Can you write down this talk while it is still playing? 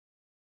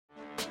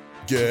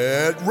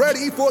Get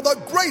ready for the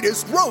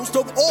greatest roast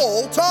of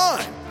all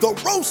time, the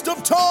Roast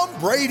of Tom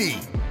Brady,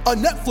 a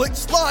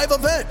Netflix live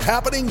event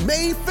happening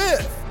May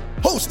 5th.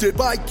 Hosted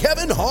by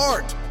Kevin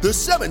Hart, the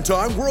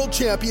 7-time world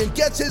champion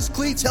gets his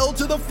cleats held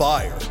to the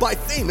fire by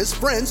famous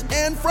friends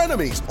and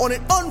frenemies on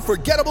an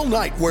unforgettable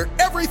night where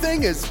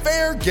everything is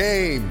fair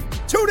game.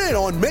 Tune in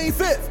on May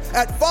 5th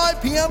at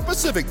 5 p.m.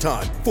 Pacific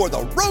time for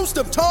the Roast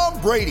of Tom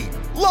Brady,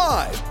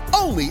 live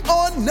only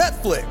on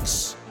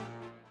Netflix.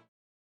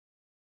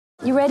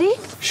 You ready?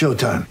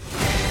 Showtime.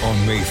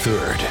 On May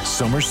 3rd,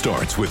 summer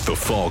starts with The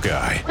Fall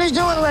Guy. Let's do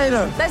it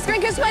later. Let's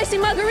drink a spicy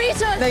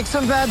margarita. Make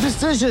some bad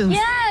decisions.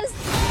 Yes!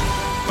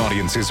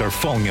 Audiences are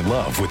falling in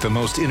love with the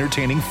most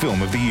entertaining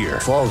film of the year.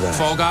 Fall Guy.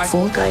 Fall Guy?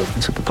 Fall guy.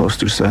 That's what the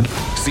poster said.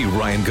 See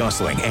Ryan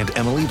Gosling and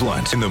Emily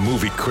Blunt in the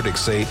movie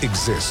critics say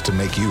exists to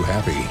make you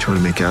happy. Trying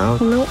to make it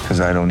out? Nope. Because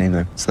I don't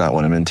either. It's not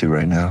what I'm into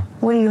right now.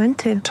 What are you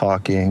into?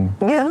 Talking.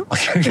 Yeah.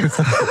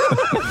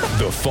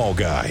 The Fall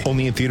Guy.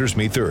 Only in theaters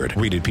May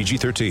 3rd. Rated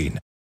PG-13.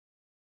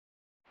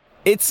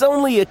 It's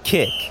only a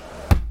kick,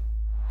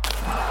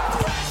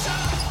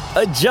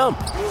 a jump,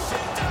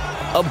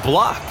 a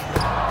block.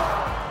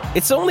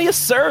 It's only a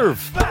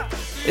serve.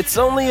 It's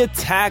only a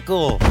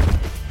tackle,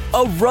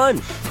 a run.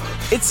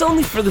 It's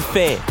only for the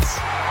fans.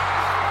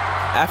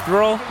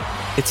 After all,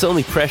 it's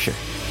only pressure.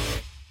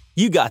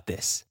 You got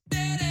this.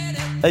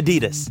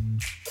 Adidas.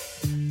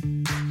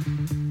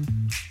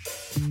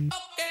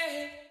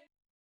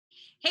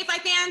 Hey,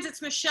 Fight fans,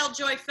 it's Michelle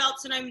Joy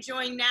Phelps, and I'm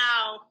joined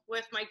now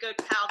with my good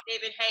pal,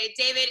 David Hay.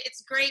 David,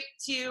 it's great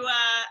to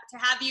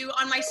have you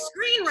on my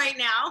screen right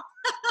now.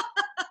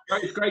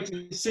 It's great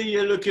to see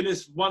you looking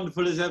as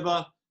wonderful as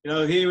ever. You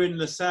know, hearing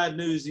the sad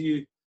news that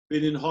you've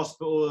been in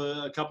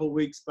hospital a couple of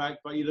weeks back,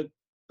 but you look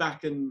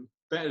back and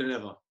better than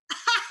ever.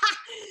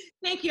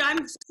 Thank you.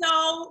 I'm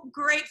so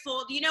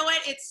grateful. You know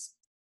what? It's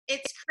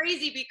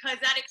crazy because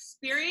that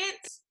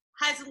experience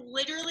has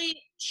literally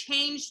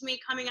changed me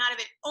coming out of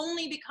it,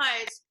 only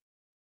because,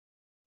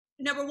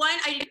 number one,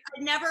 I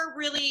never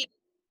really,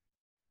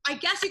 I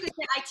guess you could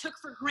say I took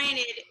for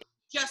granted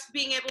just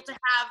being able to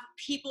have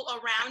people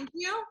around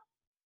you.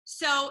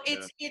 So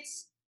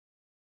it's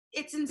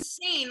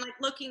insane, like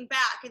looking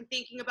back and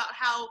thinking about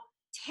how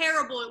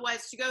terrible it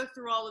was to go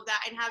through all of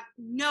that and have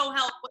no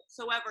help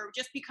whatsoever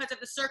just because of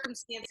the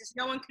circumstances.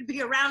 No one could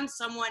be around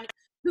someone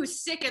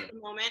who's sick at the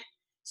moment.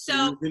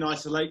 So you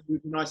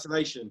was in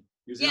isolation.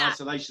 You was in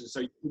isolation,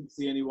 so you couldn't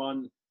see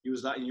anyone. You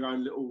was like in your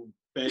own little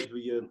bed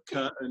with your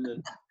curtain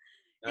and.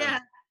 Yeah.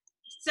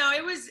 So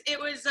it was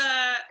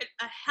a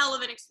hell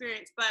of an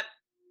experience. But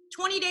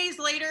 20 days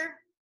later,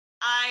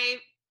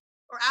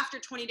 after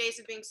 20 days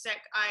of being sick,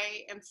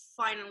 I am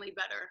finally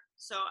better.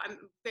 So I'm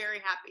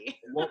very happy.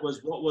 What was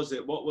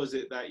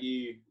it that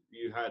you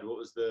had? What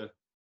was the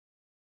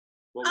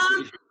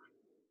issue?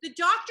 The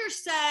doctor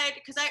said,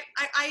 because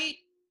I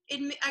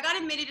got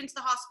admitted into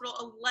the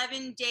hospital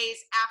 11 days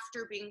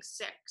after being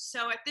sick.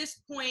 So at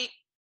this point,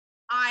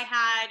 I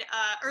had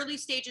early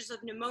stages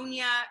of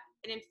pneumonia,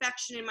 an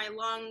infection in my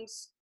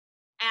lungs,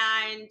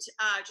 and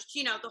just,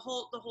 you know, the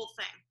whole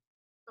thing,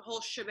 the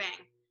whole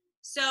shebang.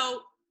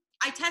 So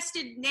I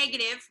tested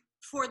negative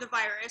for the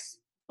virus,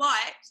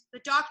 but the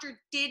doctor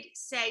did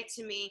say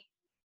to me,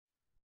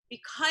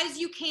 because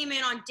you came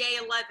in on day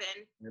 11,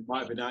 it might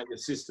have been out of your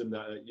system.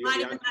 Might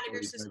have been out of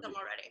your system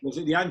already. Was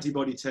it the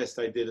antibody test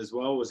they did as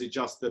well? Or was it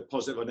just the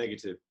positive or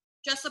negative?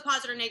 Just the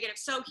positive or negative.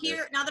 So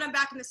here, now that I'm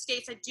back in the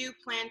States, I do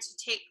plan to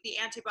take the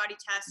antibody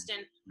test,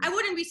 and I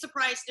wouldn't be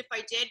surprised if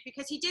I did,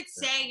 because he did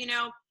say, you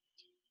know,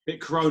 bit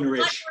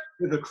corona-ish,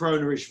 with a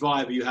corona-ish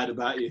vibe you had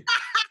about you.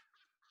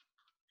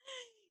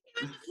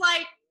 It was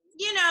like,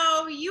 you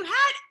know, you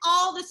had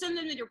all the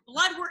symptoms, your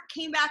blood work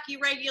came back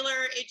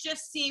irregular. It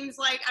just seems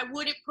like I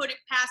wouldn't put it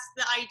past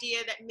the idea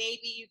that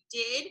maybe you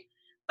did.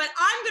 But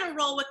I'm going to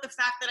roll with the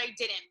fact that I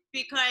didn't,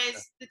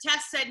 because the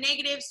test said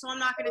negative, so I'm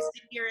not going to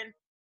sit here and...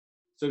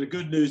 So the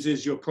good news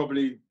is you're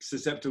probably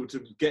susceptible to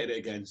getting it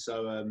again.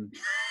 So I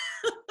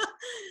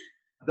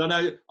don't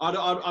know.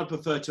 I'd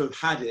prefer to have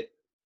had it,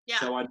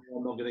 so I know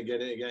I'm not going to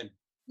get it again.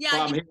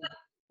 Yeah,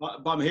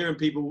 but I'm hearing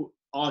people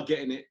are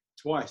getting it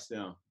twice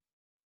now.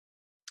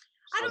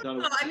 I don't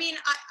know. I mean,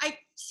 I've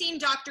seen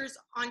doctors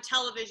on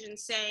television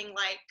saying,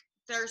 like,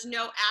 there's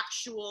no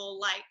actual,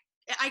 like,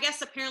 I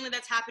guess apparently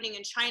that's happening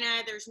in China.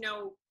 There's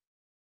no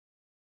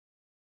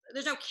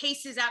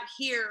cases out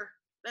here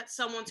that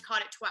someone's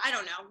caught it twice. I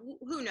don't know.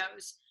 Who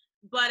knows?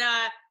 But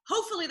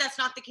hopefully that's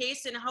not the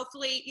case. And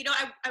hopefully, you know,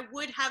 I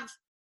would have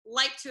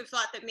liked to have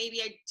thought that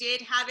maybe I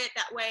did have it.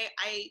 That way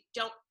I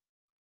don't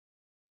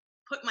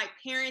put my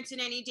parents in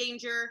any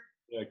danger.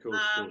 Yeah, cool.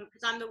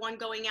 Because I'm the one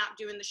going out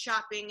doing the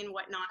shopping and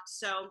whatnot.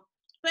 So,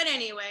 but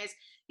anyways,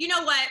 you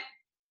know what?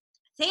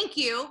 Thank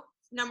you,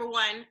 number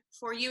one,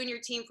 for you and your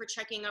team for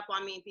checking up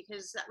on me,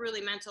 because that really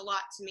meant a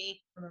lot to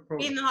me.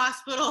 In the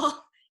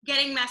hospital,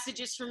 getting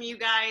messages from you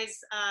guys,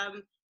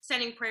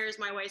 sending prayers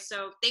my way.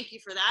 So thank you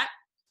for that.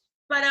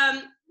 But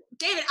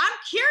David, I'm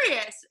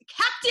curious.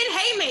 Captain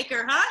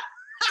Haymaker, huh?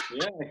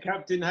 Yeah,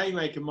 Captain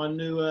Haymaker, my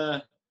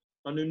new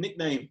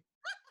nickname.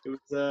 It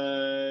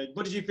was.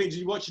 What did you think? Did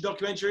you watch the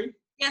documentary?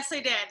 Yes, I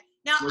did.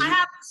 Now, I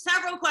have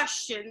several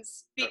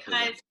questions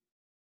because...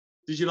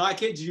 Did you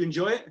like it? Did you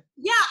enjoy it?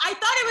 Yeah, I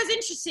thought it was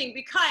interesting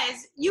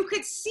because you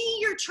could see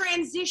your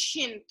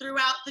transition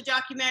throughout the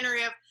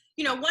documentary of,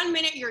 1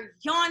 minute you're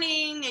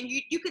yawning and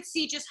you could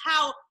see just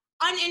how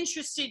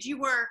uninterested you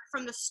were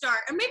from the start.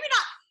 And maybe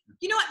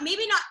not,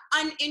 maybe not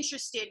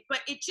uninterested, but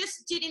it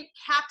just didn't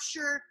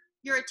capture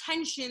your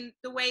attention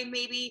the way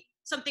maybe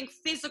something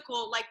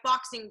physical like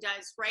boxing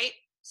does, right?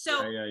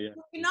 So yeah. if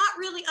you're not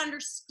really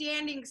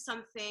understanding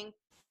something,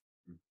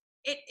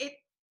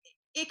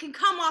 it can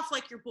come off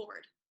like you're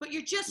bored, but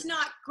you're just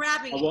not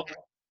grabbing it.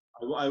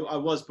 I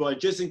was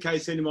bored. Just in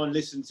case anyone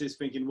listens to this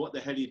thinking, what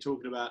the hell are you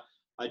talking about?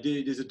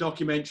 There's a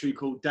documentary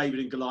called David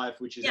and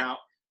Goliath, which is out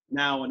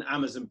now on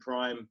Amazon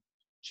Prime.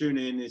 Tune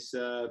in. It's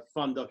a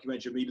fun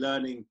documentary. Me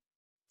learning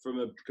from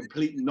a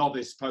complete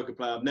novice poker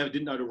player.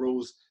 Didn't know the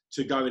rules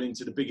to going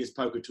into the biggest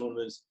poker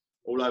tournaments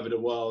all over the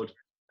world.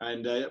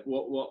 And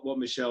what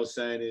Michelle's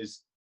saying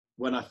is,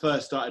 when I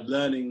first started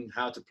learning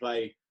how to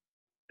play,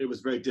 it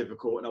was very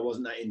difficult and I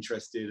wasn't that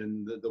interested.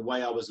 And the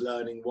way I was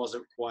learning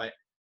wasn't quite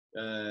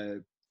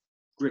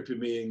gripping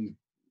me. And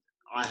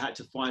I had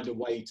to find a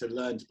way to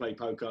learn to play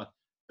poker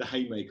the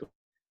Haymaker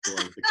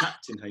way, the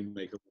Captain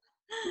Haymaker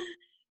way,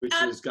 which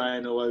was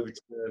going all over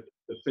to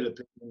the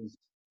Philippines.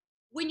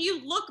 When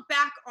you look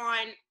back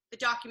on the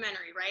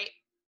documentary, right,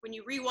 when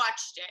you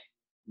rewatched it,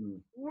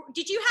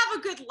 did you have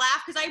a good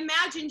laugh? Because I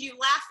imagined you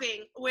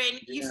laughing when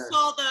you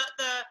saw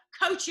the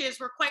coaches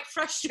were quite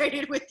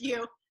frustrated with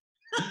you.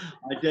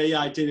 I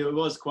did. It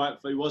was quite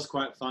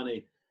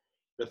funny.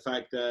 The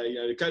fact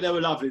that they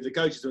were lovely. The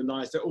coaches were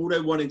nice. All they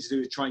wanted to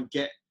do is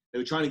they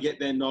were trying to get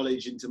their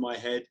knowledge into my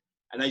head,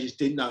 and they just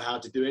didn't know how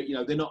to do it.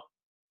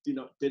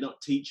 They're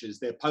not teachers.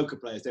 They're poker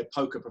players. They're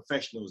poker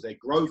professionals. They're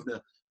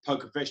Grosvenor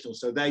poker professionals.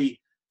 So they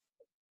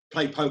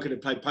play poker. They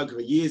played poker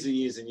for years and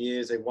years and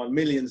years. They've won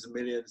millions and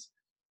millions,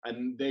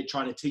 and they're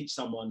trying to teach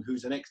someone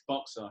who's an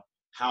ex-boxer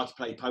how to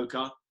play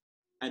poker.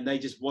 And they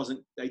just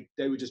wasn't. They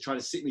were just trying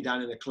to sit me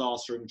down in a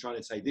classroom, trying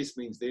to say this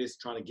means this,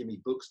 trying to give me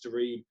books to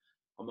read.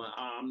 I'm like,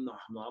 I'm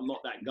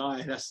not that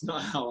guy. That's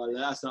not how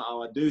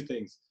I do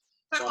things.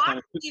 But so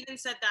Audley even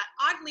said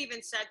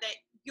that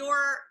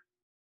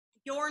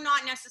you're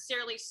not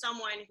necessarily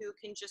someone who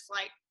can just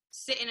like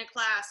sit in a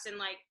class and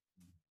like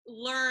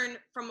learn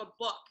from a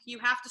book. You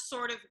have to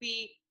sort of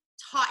be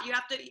taught.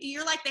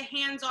 You're like the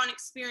hands-on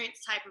experience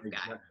type of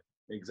guy.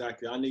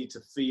 Exactly. I need to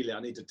feel it. I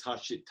need to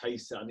touch it,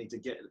 taste it. I need to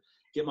get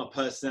my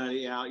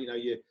personality out.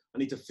 I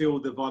need to feel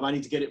the vibe. I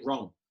need to get it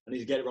wrong. I need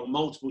to get it wrong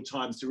multiple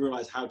times to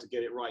realize how to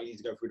get it right. You need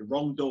to go through the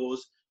wrong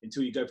doors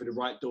until you go through the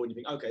right door and you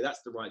think, okay,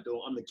 that's the right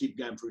door. I'm going to keep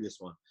going through this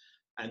one.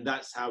 And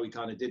that's how we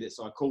kind of did it.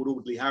 So I called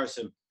Audley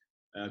Harrison,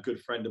 a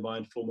good friend of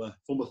mine, former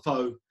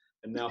foe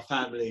and now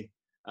family,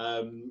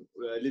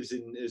 lives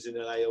in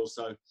LA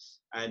also.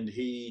 And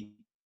he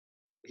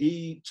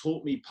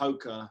taught me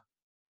poker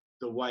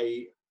the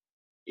way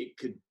it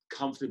could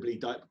comfortably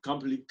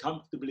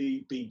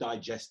be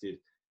digested.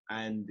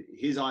 And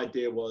his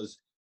idea was,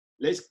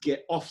 let's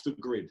get off the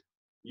grid.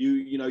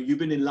 You've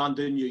been in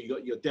London. You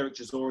got your Derek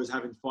Chisora's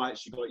having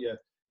fights. You got your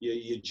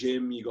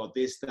gym. You got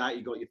this, that.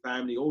 You got your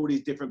family. All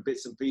these different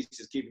bits and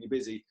pieces keeping you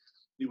busy.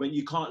 When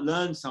you can't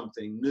learn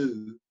something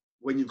new,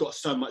 when you've got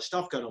so much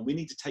stuff going on, we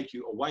need to take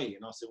you away.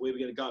 And I said, where are we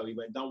going to go? He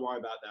went, don't worry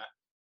about that.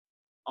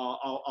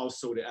 I'll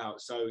sort it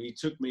out. So he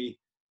took me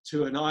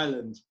to an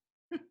island.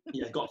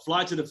 Got a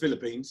flight to the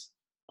Philippines.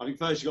 I think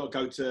first you got to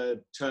go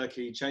to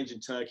Turkey, change in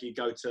Turkey,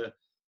 go to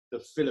the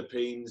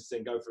Philippines,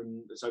 then go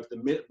from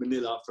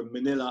Manila. From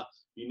Manila,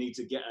 you need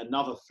to get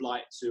another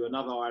flight to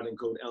another island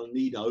called El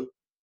Nido,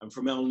 and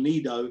from El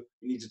Nido,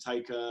 you need to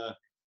take a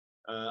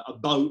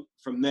boat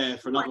from there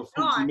for another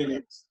 40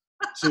 minutes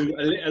to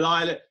a little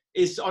island.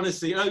 It's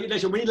honestly, when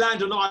you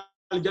land on an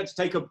island, you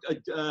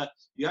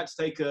had to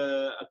take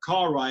a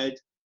car ride,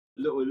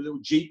 a little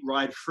jeep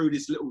ride through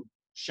this little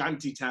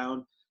shanty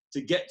town to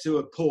get to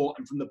a port,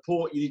 and from the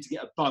port you need to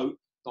get a boat.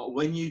 But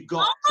when you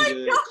got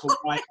to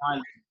Kauai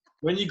Island.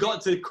 When you got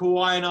to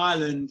Kauai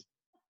Island,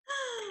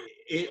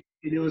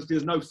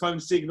 there's no phone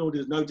signal,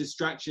 there's no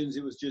distractions.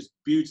 It was just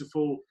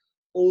beautiful.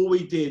 All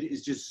we did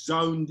is just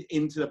zoned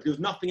into there was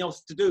nothing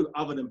else to do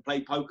other than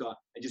play poker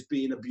and just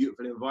be in a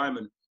beautiful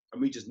environment.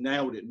 And we just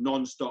nailed it,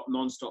 non-stop,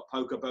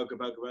 poker.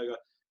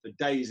 For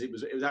days, it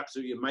was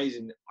absolutely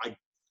amazing. I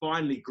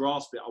finally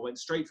grasped it. I went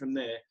straight from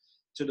there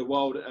to the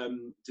world,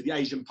 to the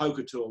Asian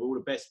Poker Tour, all the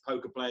best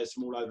poker players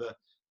from all over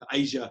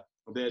Asia.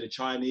 They're the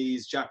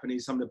Chinese,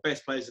 Japanese, some of the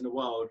best players in the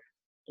world.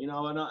 And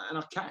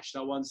I cashed.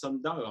 I won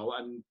some dough,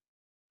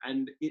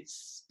 and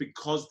it's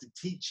because the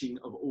teaching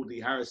of Audley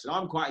Harrison.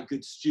 I'm quite a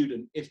good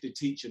student if the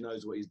teacher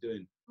knows what he's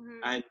doing,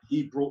 and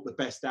he brought the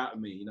best out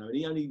of me.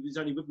 And he was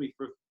only with me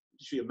for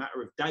literally a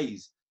matter of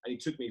days, and he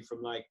took me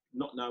from like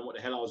not knowing what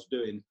the hell I was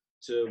doing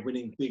to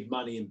winning big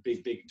money in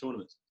big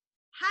tournaments.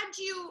 Had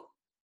you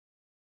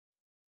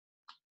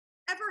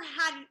ever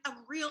had a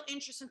real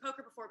interest in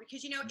poker before?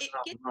 Because it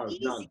gets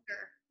easier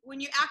when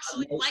you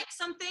actually like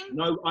something?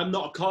 No, I'm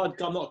not a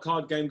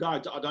card game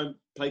guy. I don't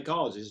play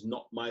cards. It's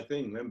not my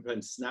thing. I remember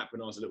playing Snap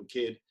when I was a little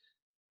kid,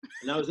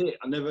 and that was it.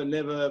 I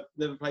never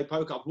played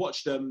poker. I've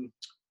watched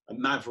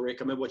Maverick.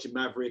 I remember watching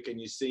Maverick,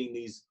 and you've seen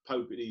these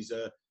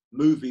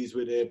movies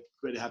where they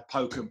have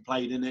poker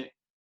played in it.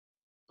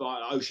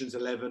 But Ocean's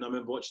 11, I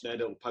remember watching that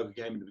little poker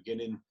game in the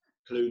beginning,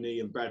 Clooney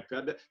and Brad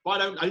Pitt.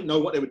 But I didn't know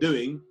what they were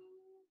doing.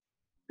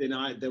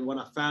 Then when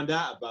I found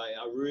out about it,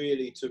 I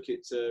really took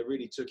it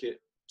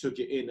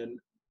in, and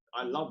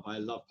I love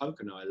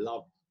poker now. I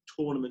love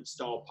tournament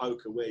style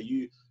poker where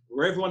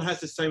everyone has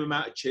the same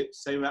amount of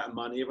chips, same amount of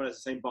money, everyone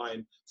has the same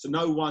buy-in. So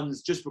no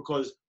one's, just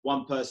because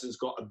one person's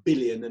got $1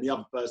 billion and the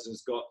other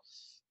person's got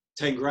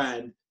 10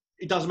 grand,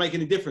 it doesn't make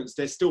any difference.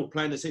 They're still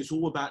playing the same. It's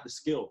all about the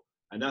skill.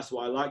 And that's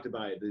what I liked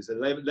about it. There's a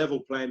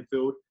level playing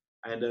field,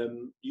 and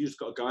you just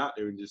got to go out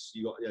there and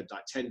you got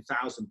like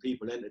 10,000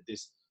 people entered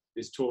this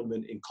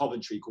tournament in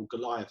Coventry called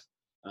Goliath.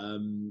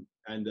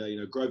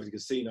 Grosvenor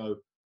Casino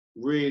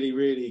really,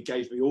 really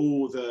gave me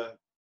all the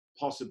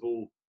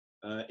possible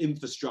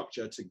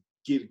infrastructure to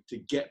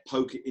get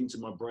poker into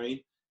my brain,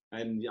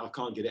 and I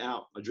can't get it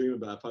out. I dream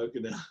about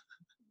poker now.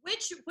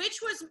 Which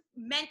was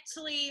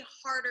mentally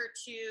harder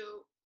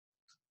to,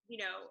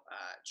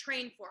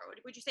 train for?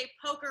 Would you say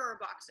poker or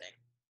boxing?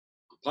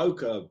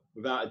 Poker,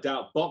 without a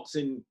doubt.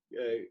 Boxing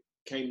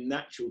came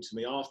natural to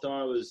me after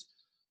I was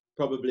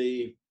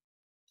probably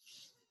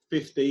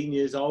 15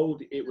 years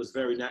old. It was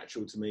very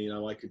natural to me.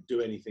 I could do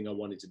anything I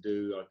wanted to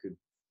do. I could,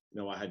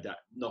 I had that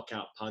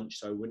knockout punch.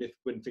 So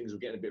when things were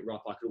getting a bit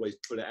rough, I could always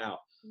pull it out.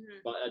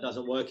 Mm-hmm. But it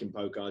doesn't work in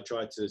poker. I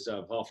tried to sort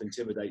of half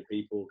intimidate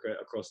people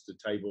across the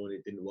table, and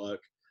it didn't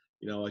work.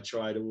 I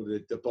tried all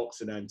the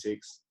boxing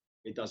antics.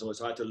 It doesn't work.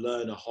 So I had to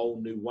learn a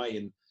whole new way.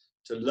 And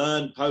to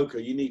learn poker,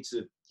 you need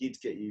to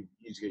get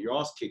your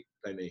ass kicked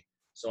plenty.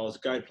 So I was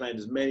playing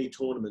as many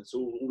tournaments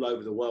all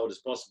over the world as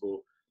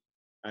possible,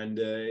 and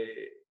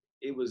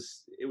it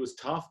was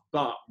tough.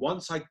 But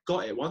once I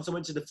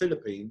went to the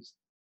Philippines,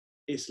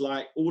 it's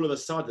like all of a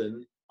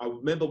sudden I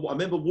remember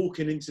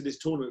walking into this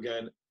tournament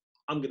going,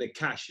 I'm going to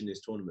cash in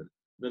this tournament.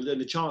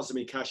 The chance of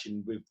me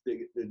cashing with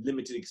the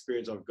limited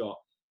experience I've got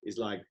is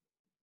like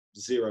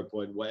 0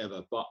 point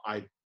whatever. But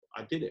I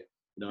did it,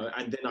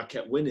 and then I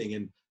kept winning,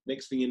 and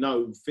next thing you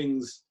know,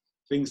 things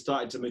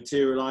started to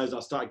materialize. I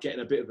started getting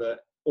a bit of an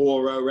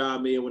aura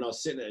around me, and when I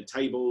was sitting at the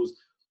tables,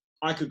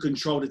 I could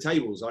control the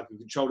tables. I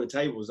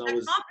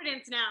was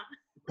confidence now.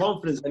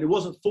 Confidence, and it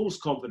wasn't false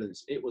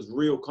confidence. It was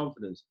real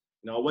confidence.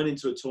 I went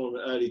into a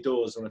tournament early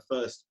doors when I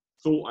first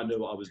thought I knew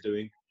what I was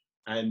doing,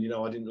 and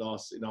I didn't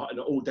last. In an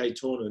all-day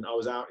tournament, I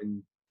was out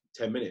in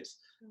 10 minutes.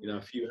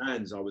 A few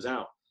hands, I was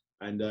out,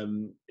 and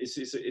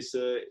it's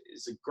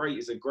a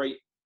great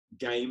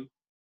game,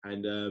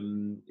 and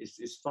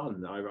it's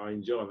fun. I've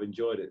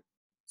enjoyed it.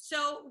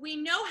 So we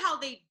know how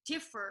they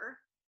differ,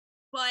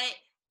 but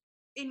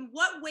in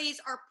what ways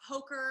are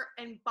poker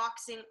and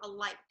boxing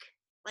alike?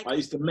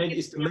 It's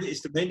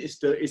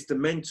the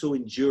mental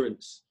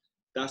endurance.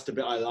 That's the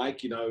bit I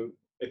like.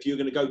 If you're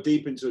going to go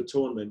deep into a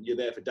tournament, you're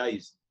there for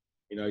days.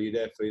 You're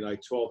there for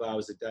 12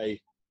 hours a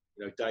day,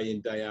 day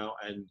in, day out,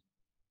 and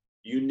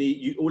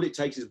all it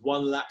takes is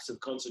one lapse of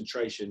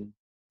concentration,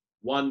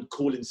 one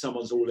calling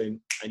someone's all in,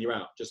 and you're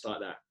out just like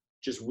that.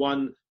 Just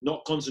one,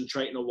 not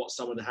concentrating on what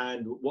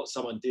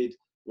someone did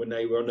when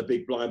they were on the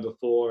big blind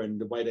before, and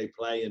the way they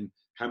play, and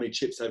how many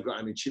chips they've got,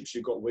 how many chips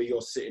you've got, where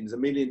you're sitting. There's a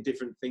million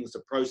different things to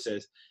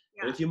process.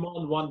 Yeah. And if your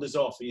mind wanders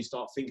off and you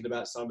start thinking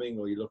about something,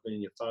 or you're looking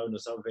in your phone or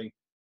something,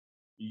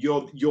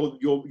 you're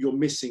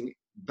missing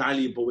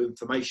valuable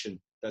information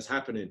that's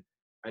happening.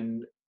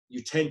 And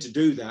you tend to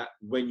do that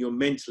when you're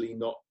mentally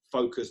not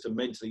focused and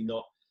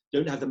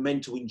don't have the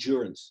mental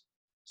endurance.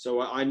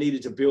 So I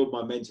needed to build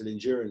my mental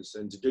endurance,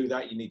 and to do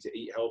that, you need to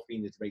eat healthy.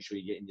 You need to make sure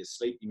you're getting your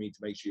sleep. You need to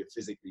make sure you're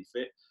physically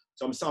fit.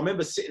 So I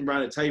remember sitting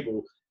around a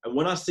table, and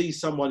when I see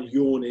someone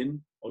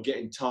yawning or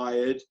getting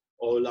tired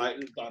or like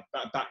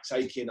back's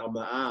aching, I'm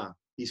like,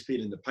 he's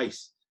feeling the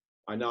pace.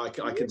 I know, I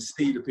can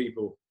see the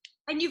people.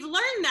 And you've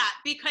learned that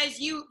because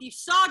you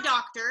saw a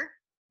doctor,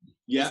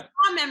 yeah, you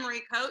saw a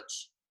memory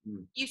coach,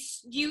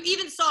 you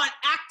even saw an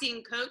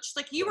acting coach.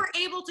 Like, you were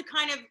able to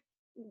kind of,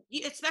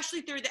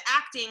 especially through the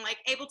acting, like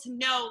able to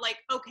know, like,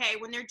 okay,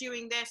 when they're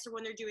doing this or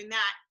when they're doing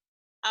that,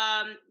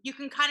 you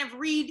can kind of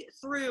read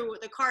through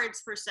the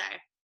cards per se.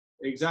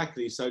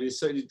 Exactly. So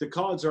the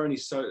cards are only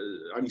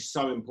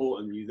so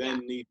important. You then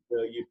need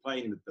you're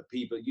playing the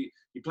people.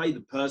 You play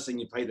the person.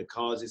 You play the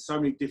cards. There's so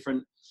many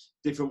different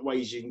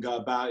ways you can go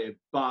about it.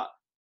 But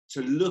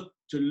to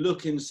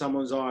look in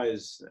someone's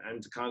eyes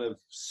and to kind of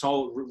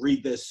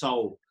read their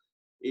soul,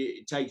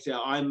 it takes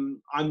out.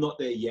 I'm not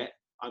there yet.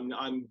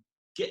 I'm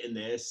getting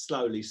there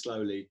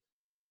slowly.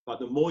 But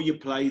the more you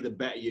play, the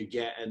better you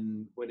get.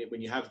 And when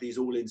you have these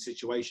all-in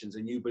situations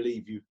and you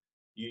believe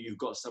you've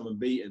got someone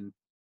beaten,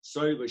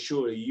 slowly but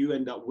surely you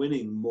end up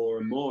winning more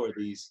and more of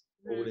these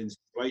all-in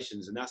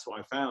situations. And that's what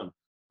I found.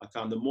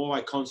 The more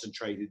I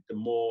concentrated, the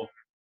more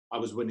I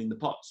was winning the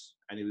pots.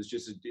 And it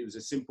was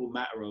a simple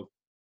matter of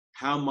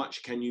how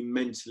much can you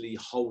mentally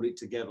hold it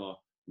together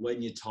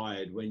when you're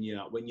tired, when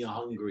you're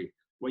hungry,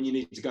 when you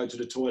need to go to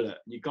the toilet.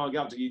 You can't get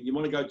up to you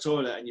want to go to the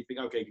toilet and you think,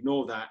 okay,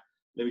 ignore that.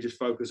 Let me just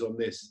focus on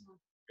this.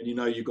 And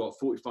you've got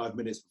 45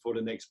 minutes before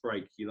the next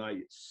break.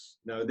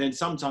 Then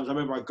sometimes I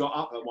remember I got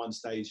up at one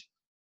stage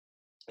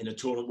in a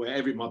tournament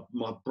where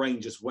my brain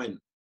just went.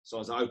 So I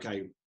was like,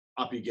 okay,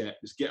 up you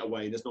get, just get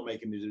away. Let's not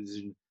make any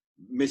decision.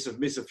 Miss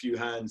a few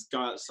hands, go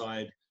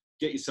outside,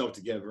 get yourself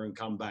together and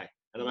come back.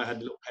 And I had a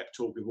little pep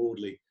talk with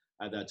Audley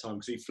at that time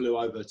because he flew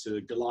over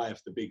to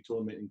Goliath, the big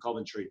tournament in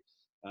Coventry,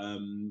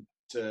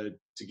 to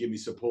give me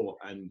support.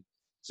 And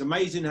it's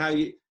amazing how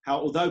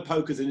although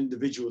poker's an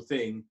individual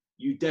thing,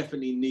 you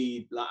definitely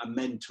need like a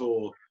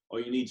mentor, or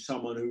you need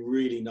someone who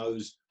really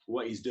knows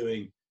what he's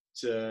doing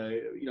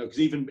to, because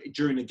even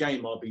during the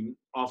game,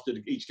 after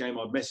each game,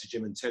 I'd message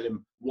him and tell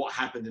him what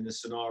happened in the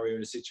scenario,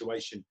 in a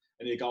situation.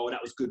 And he'd go, oh,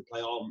 that was good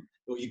play on.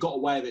 Well, you got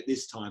away with it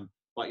this time.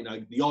 But,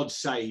 the odds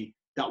say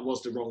that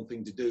was the wrong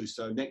thing to do.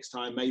 So next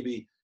time,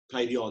 maybe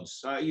play the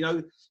odds.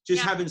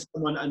 Having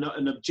someone,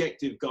 an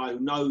objective guy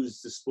who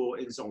knows the sport,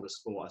 inside the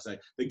sport,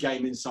 the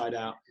game inside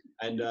out.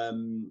 And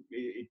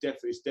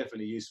it's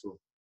definitely useful.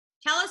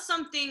 Tell us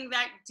something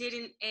that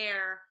didn't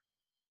air.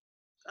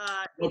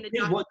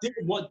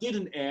 What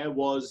didn't air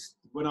was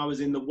when I was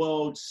in the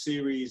World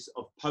Series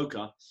of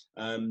Poker.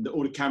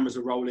 All the cameras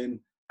were rolling,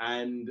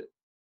 and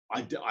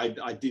I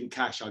didn't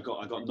cash. I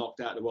got knocked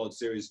out of the World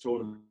Series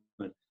tournament,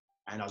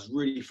 and I was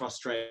really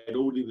frustrated.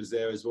 Audley was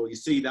there as well. You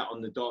see that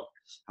on the dot.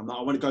 I'm like,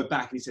 I want to go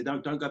back, and he said,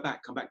 "Don't go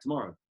back. Come back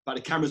tomorrow." But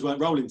the cameras weren't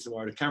rolling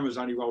tomorrow. The cameras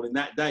were only rolling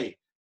that day.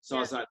 So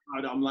I was like,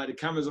 the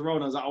cameras are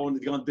rolling. I was like, I want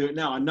to go and do it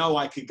now. I know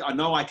I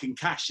can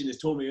cash in this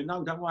tournament.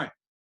 No, don't worry.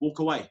 Walk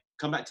away.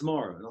 Come back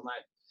tomorrow. And I'm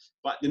like,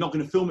 but they're not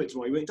going to film it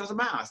tomorrow. It doesn't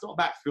matter. It's not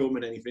about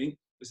filming anything.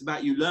 It's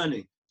about you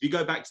learning. If you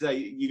go back today,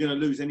 you're going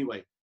to lose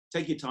anyway.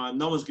 Take your time.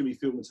 No one's going to be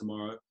filming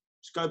tomorrow.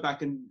 Just go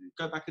back and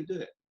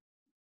do it.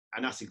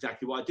 And that's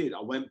exactly what I did.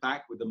 I went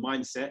back with the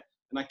mindset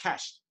and I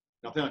cashed.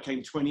 And I think I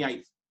came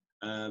 28th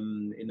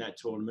in that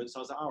tournament. So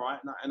I was like, all right.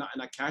 And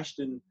I cashed.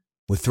 And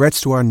with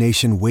threats to our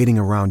nation waiting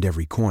around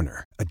every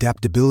corner,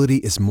 adaptability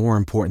is more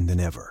important than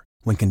ever.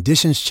 When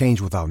conditions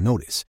change without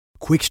notice,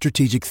 quick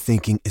strategic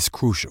thinking is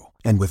crucial.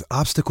 And with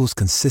obstacles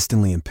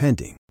consistently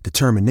impending,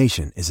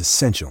 determination is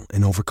essential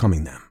in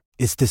overcoming them.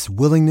 It's this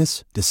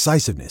willingness,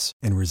 decisiveness,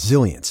 and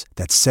resilience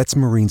that sets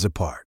Marines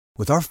apart.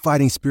 With our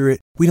fighting spirit,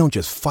 we don't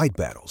just fight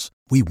battles,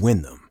 we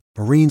win them.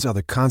 Marines are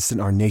the constant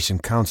our nation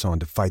counts on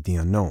to fight the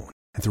unknown.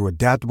 And through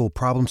adaptable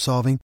problem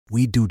solving,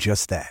 we do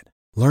just that.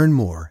 Learn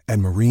more at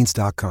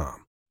Marines.com.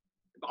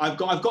 I've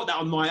got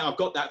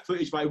that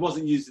footage, but it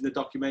wasn't used in the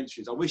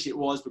documentaries. I wish it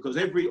was, because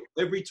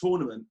every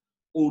tournament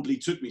Audley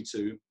took me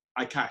to,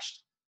 I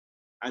cashed.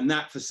 And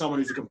that, for someone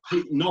who's a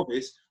complete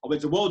novice, I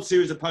went to World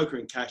Series of Poker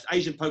and cashed,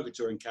 Asian Poker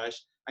Tour and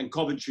cashed, and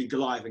Coventry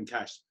Goliath and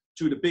cashed.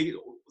 Three of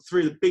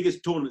the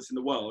biggest tournaments in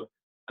the world,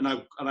 and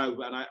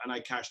I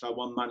cashed. I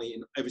won money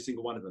in every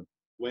single one of them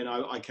when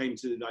I came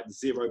to like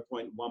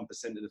 0.1%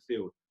 of the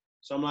field.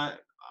 So I'm like,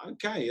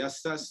 okay,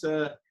 that's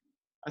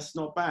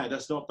not bad.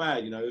 That's not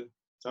bad,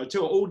 So I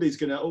tell you,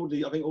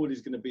 I think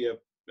Audley's gonna be a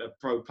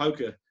pro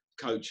poker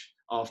coach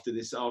after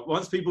this.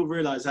 Once people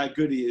realise how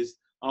good he is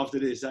after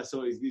this, that's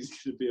what he's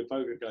going to be, a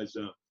poker coach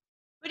now.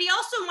 But he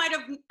also might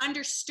have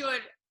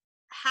understood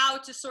how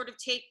to sort of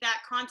take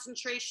that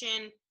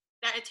concentration,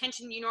 that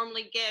attention you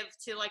normally give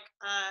to like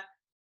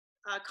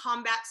a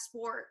combat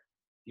sport.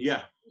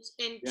 Yeah.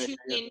 And tune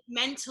in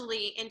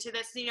mentally into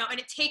this, and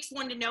it takes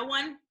one to know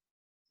one.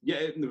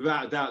 Yeah,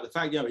 without a doubt. The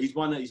fact, he's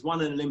won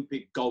an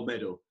Olympic gold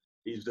medal.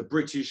 He's the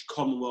British,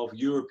 Commonwealth,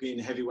 European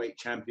heavyweight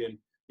champion.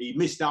 He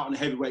missed out on the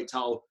heavyweight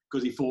title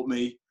because he fought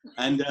me.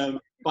 And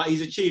but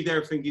he's achieved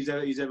everything he's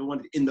ever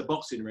wanted in the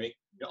boxing ring,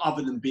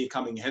 other than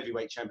becoming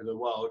heavyweight champion of the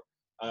world.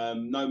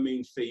 No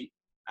mean feat.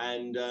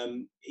 And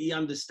he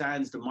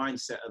understands the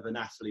mindset of an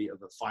athlete,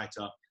 of a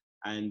fighter.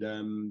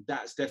 And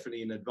that's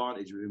definitely an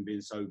advantage with him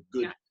being so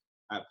good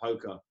at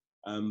poker.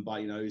 But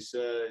I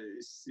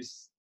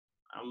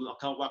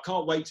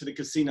can't wait till the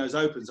casinos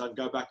open so I can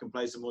go back and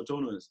play some more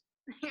tournaments.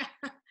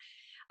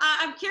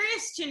 I'm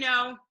curious to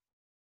know,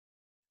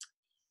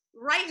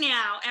 right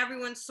now,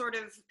 everyone's sort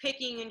of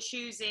picking and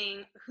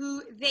choosing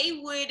who they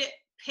would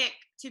pick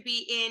to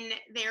be in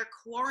their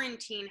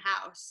quarantine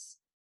house.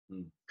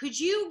 Could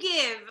you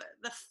give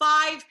the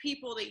 5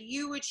 people that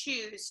you would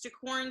choose to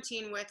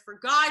quarantine with for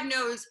God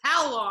knows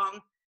how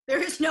long?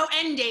 There is no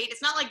end date.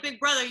 It's not like Big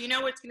Brother,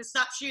 it's going to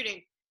stop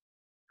shooting.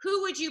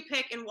 Who would you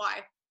pick and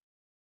why?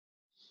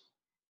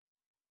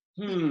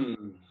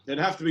 They'd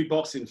have to be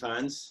boxing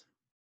fans.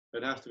 No,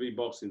 it has to be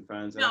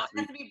boxers.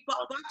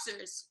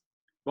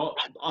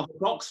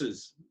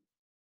 Boxers.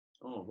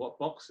 Oh, what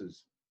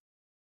boxers?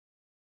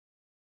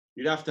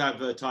 You'd have to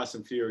have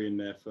Tyson Fury in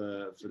there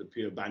for the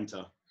pure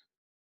banter.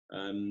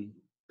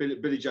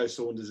 Billy Joe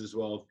Saunders as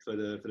well for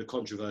the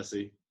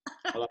controversy.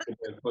 I like a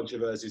bit of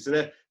controversy.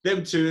 So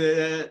them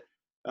two.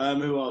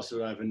 Who else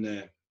would I have in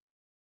there?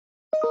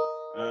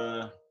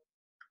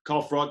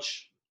 Carl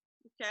Froch.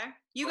 Okay,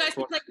 you guys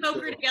can play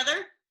poker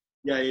together.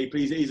 Yeah,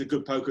 he's a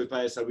good poker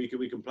player, so we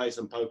can play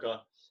some poker.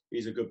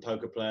 He's a good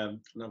poker player.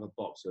 Another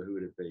boxer, who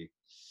would it be?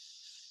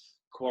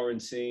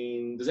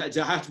 Quarantine. Does it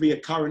have to be a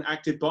current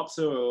active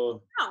boxer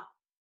or?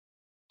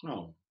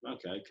 No. Oh,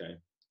 okay.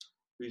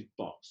 Who's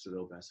boxed a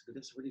little bit?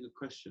 That's a really good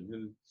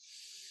question.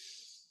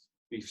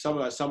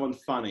 Someone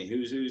funny.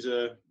 Who's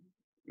a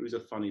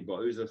funny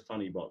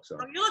boxer?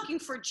 Oh, you're looking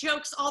for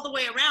jokes all the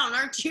way around,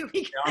 aren't you?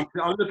 Yeah,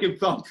 I'm looking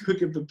for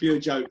pure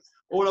jokes.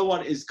 All I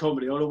want is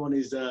comedy. All I want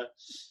is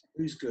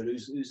who's good,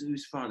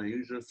 who's funny,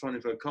 who's a funny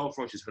player. Carl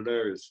Froch is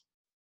hilarious.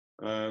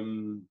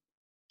 Come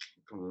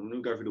on, I'm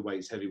gonna go through the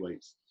weights,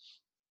 heavyweights.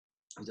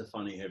 He's a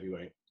funny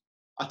heavyweight.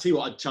 I'll tell you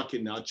what, I'd chuck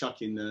in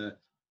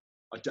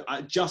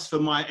just for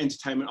my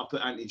entertainment. I'll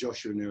put Anthony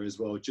Joshua in there as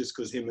well, just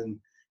because him and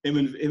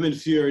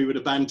Fury with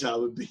a banter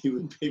would be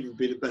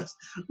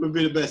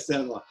the best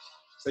ever.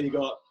 So you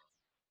got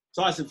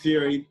Tyson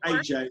Fury,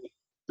 AJ,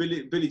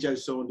 Billy Joe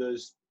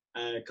Saunders,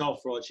 and Carl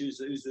Froch. Who's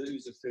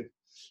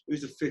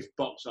the fifth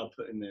boxer I'll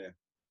put in there?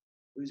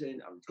 Who's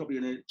in? It's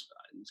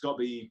got to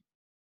be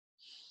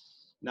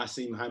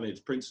Nassim Hamid,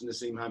 Prince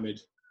Nassim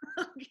Hamid.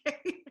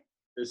 Okay.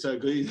 It's so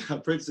good.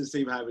 Prince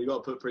Nassim Hamid. You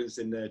got to put Prince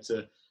in there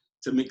to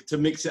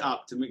mix it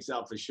up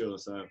for sure.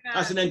 So yeah.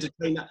 That's an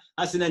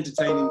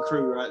entertaining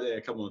crew right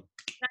there. Come on.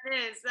 That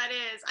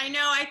is. I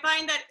know. I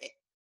find that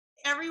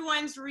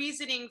everyone's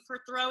reasoning for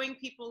throwing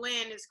people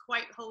in is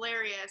quite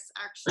hilarious,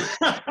 actually.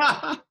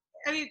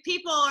 I mean,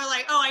 people are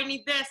like, "Oh, I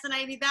need this and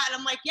I need that," and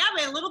I'm like, "Yeah,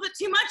 but a little bit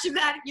too much of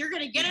that, you're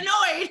gonna get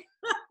annoyed."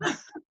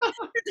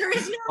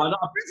 There's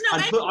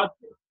no.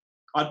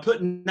 I'd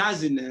put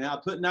Naz in there.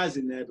 I'd put Naz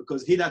in there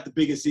because he'd have the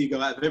biggest ego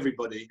out of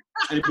everybody,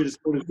 and he'd be the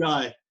smallest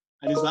guy.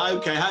 And he's like,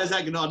 "Okay, how's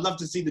that going? I'd love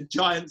to see the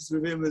giants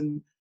with him."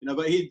 And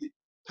but he,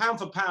 pound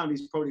for pound,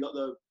 he's probably got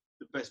the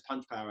best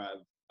punch power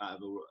out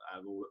of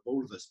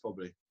all of us,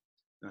 probably.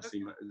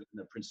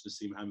 Prince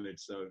Nassim Hamid.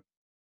 So.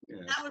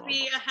 Yeah, that would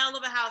be a hell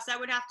of a house. That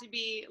would have to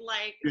be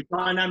like a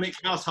dynamic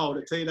household,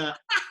 I tell you that.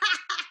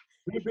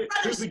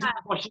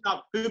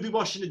 Who'd be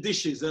washing the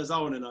dishes? That's what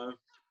I want to know. I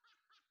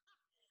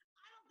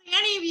don't think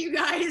any of you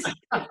guys.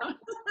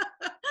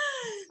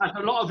 That's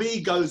a lot of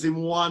egos in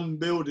one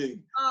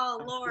building.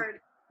 Oh, Lord.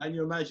 Can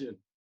you imagine?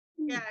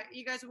 Yeah,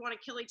 you guys would want to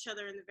kill each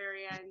other in the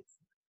very end.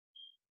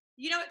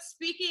 You know what?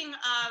 Speaking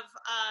of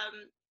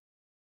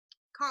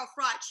Carl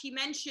Froch, he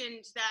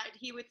mentioned that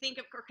he would think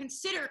of or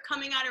consider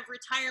coming out of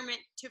retirement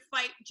to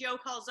fight Joe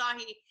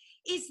Calzaghe.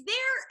 Is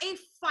there a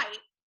fight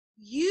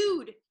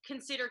you'd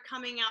consider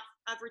coming out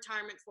of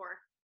retirement for?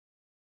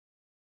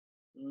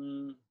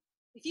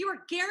 If you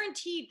were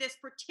guaranteed this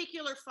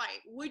particular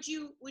fight, would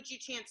you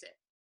chance it?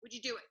 Would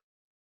you do it?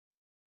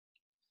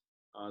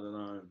 I don't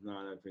know. No,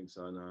 I don't think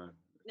so. No.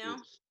 No.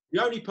 The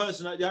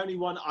only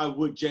one I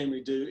would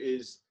generally do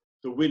is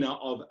the winner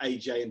of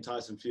AJ and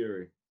Tyson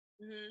Fury.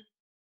 Mm-hmm.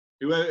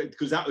 Whoever,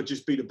 because that would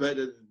just be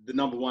the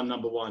number one,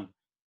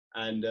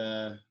 and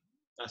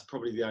that's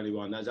probably the only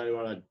one. That's the only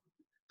one.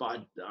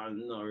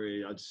 I'm not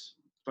really. It's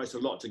a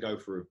lot to go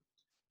through.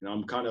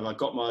 I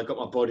got my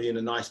body in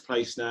a nice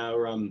place now.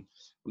 I'm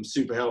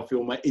super healthy.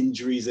 All my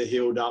injuries are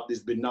healed up.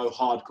 There's been no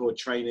hardcore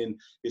training.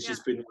 It's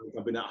just been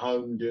I've been at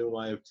home doing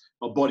my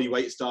body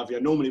weight stuff.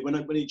 Normally when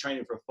you're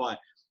training for a fight,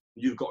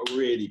 you've got to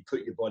really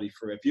put your body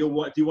through it. If you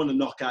want to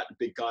knock out the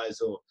big guys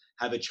or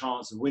have a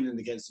chance of winning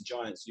against the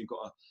giants, you've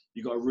got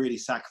to really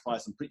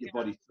sacrifice and put your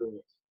body through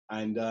it.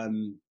 And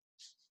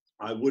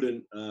I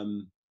wouldn't,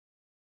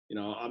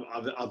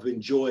 I've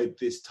enjoyed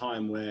this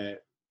time where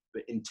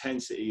the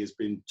intensity has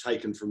been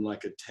taken from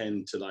like a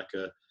 10 to like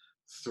a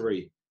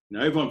 3.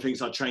 Everyone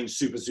thinks I train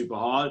super, super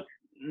hard.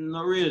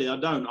 Not really, I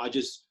don't. I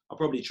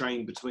probably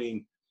train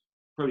between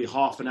probably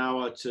half an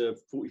hour to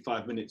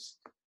 45 minutes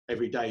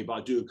every day, but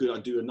I do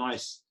a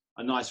nice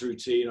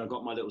routine. I've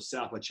got my little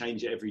setup. I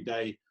change it every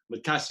day.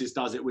 But Cassius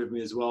does it with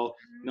me as well.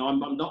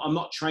 I'm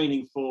not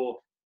training for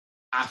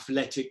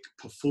athletic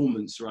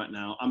performance right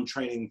now. I'm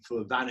training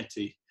for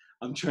vanity.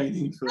 I'm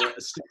training for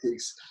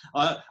aesthetics.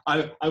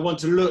 I want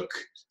to look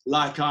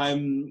like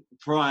I'm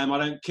prime. I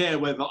don't care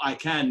whether I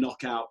can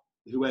knock out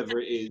whoever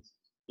it is,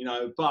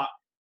 but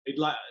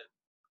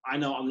I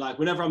know I'm like,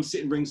 whenever I'm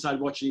sitting ringside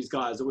watching these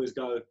guys, I always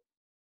go,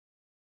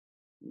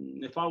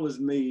 if I was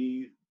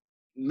me,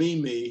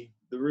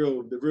 the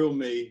real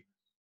me,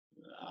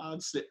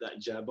 I'd slip that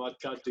jab. I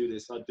can't do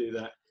this. I'd do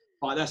that.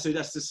 But that's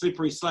the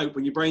slippery slope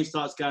when your brain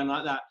starts going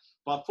like that.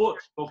 But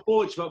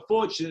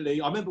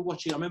fortunately, I remember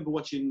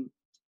watching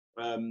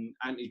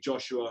Anthony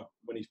Joshua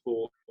when he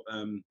fought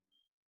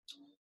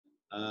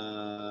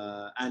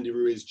Andy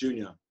Ruiz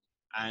Jr.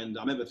 And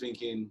I remember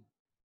thinking,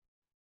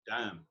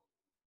 damn,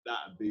 that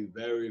would be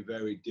very,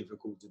 very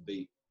difficult to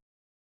beat.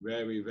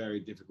 Very, very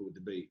difficult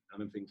to beat. I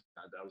remember thinking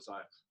that was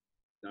like,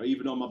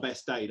 even on my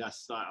best day,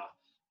 that's like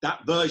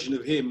that version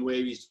of him where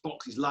he's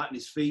light on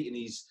his feet and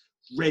he's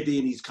ready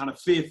and he's kind of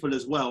fearful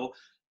as well.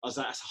 I was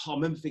like, I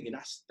remember thinking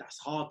that's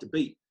hard to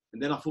beat.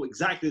 And then I thought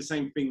exactly the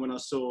same thing when I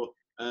saw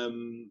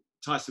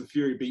Tyson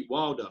Fury beat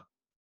Wilder.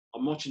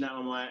 I'm watching that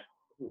and I'm like,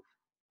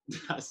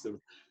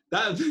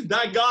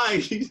 that guy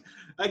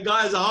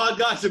is a hard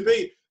guy to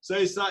beat. So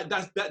it's like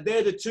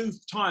they're the two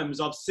times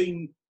I've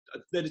seen.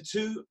 They're the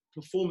two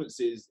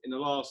performances in the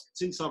last,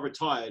 since I've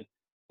retired,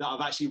 that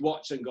I've actually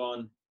watched and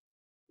gone,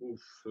 oof,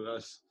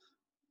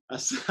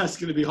 that's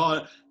going to be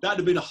hard. That'd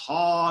have been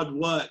hard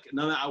work,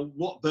 no matter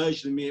what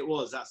version of me it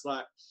was. That's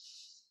like,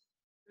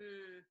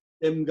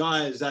 them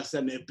guys, that's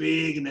them, they're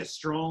big and they're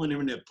strong and they're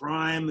in their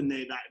prime and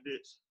they're like,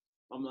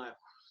 I'm like,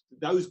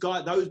 those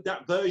guys,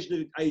 that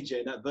version of AJ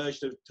and that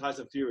version of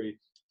Tyson Fury,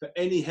 for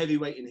any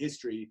heavyweight in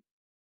history,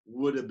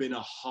 would have been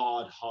a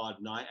hard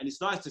night. And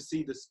it's nice to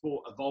see the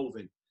sport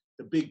evolving.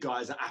 The big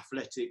guys are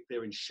athletic,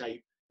 they're in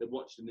shape, they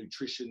watch the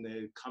nutrition,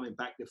 they're coming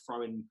back, they're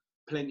throwing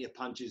plenty of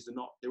punches,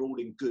 they're all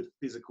in good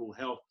physical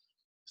health.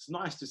 It's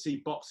nice to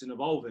see boxing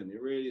evolving.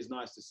 It really is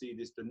nice to see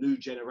the new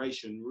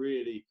generation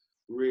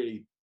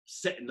really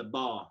setting the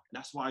bar. And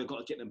that's why we've got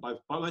to get them both.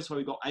 That's why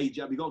we've got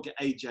AJ, we've got to get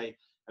AJ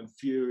and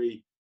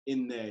Fury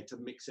in there to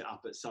mix it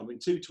up at some. In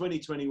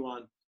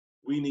 2021,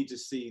 we need to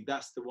see,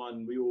 that's the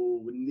one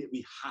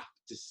we have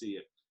to see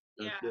it.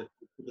 For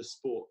the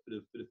sport, for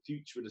the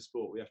future of the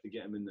sport, we have to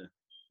get him in there.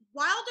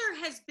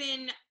 Wilder has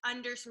been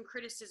under some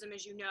criticism,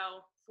 as you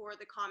know, for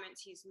the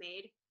comments he's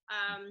made.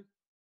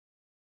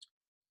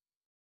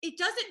 It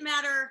doesn't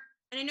matter,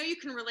 and I know you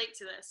can relate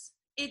to this,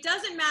 it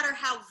doesn't matter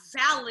how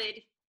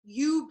valid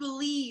you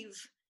believe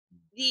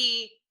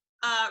the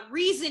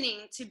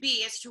reasoning to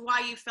be as to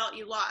why you felt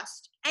you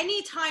lost.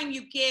 Anytime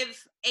you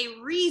give a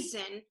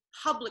reason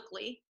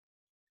publicly,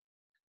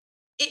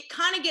 it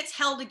kind of gets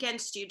held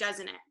against you,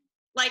 doesn't it?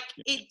 Like,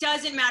 it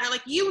doesn't matter.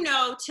 Like, you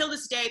know, till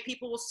this day,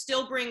 people will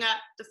still bring up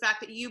the fact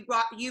that you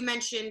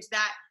mentioned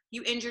that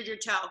you injured your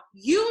toe.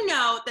 You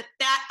know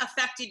that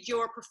affected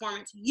your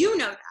performance. You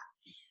know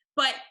that.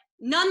 But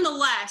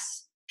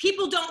nonetheless,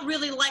 people don't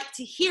really like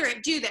to hear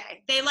it, do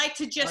they? They like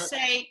to just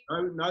say...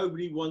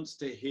 Nobody wants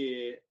to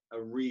hear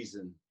a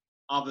reason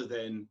other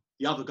than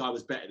the other guy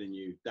was better than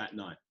you that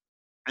night.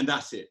 And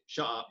that's it.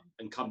 Shut up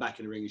and come back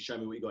in the ring and show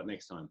me what you got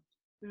next time.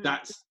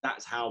 That's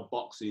how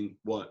boxing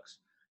works.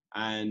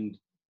 And,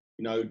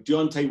 you know,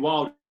 Deontay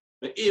Wilder,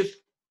 if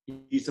he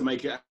used to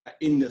make it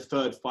in the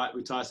third fight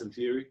with Tyson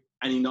Fury,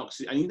 and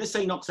let's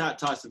say he knocks out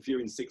Tyson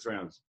Fury in 6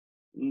 rounds,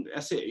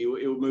 that's it.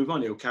 He'll move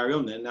on. He'll carry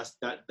on then. That's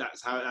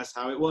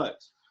how it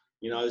works.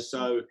 You know,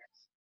 so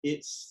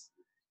it's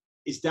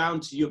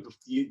down to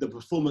the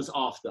performance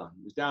after.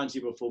 It's down to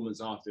your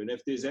performance after. And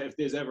if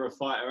there's ever a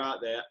fighter out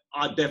there,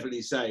 I'd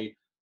definitely say,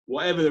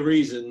 whatever the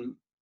reason,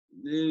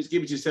 just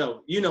give it to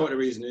yourself. You know what the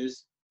reason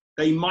is.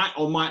 They might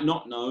or might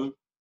not know.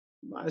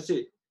 That's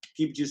it.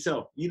 Keep it to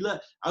yourself. You learn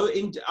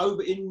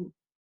in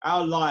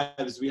our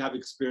lives. We have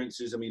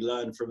experiences and we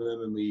learn from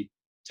them, and we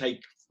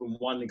take from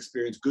one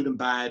experience, good and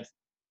bad,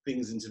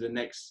 things into the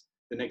next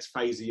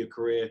phase of your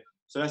career.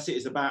 So that's it.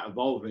 It's about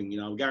evolving. You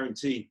know, I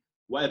guarantee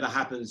whatever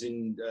happens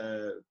in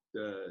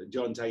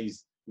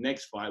Deontay's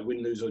next fight,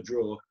 win, lose or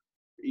draw,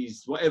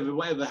 he's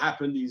whatever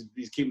happened,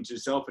 he's keeping to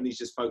himself and he's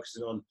just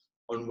focusing on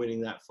winning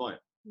that fight.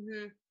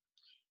 Mm-hmm.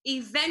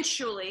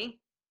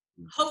 Eventually,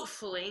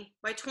 hopefully,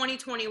 by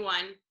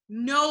 2021,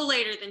 no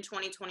later than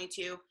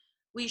 2022,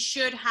 we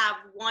should have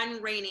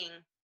one reigning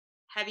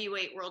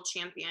heavyweight world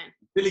champion.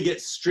 Billy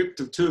gets stripped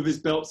of 2 of his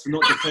belts for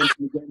not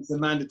defending against the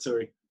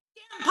mandatory.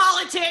 Damn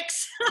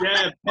politics!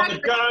 Yeah,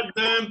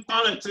 goddamn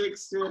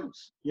politics.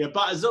 Yeah,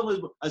 but as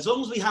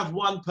long as we have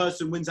one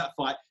person wins that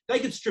fight, they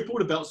can strip all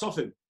the belts off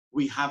him.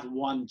 We have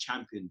one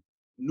champion,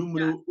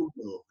 numero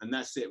uno, and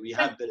that's it. We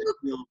have the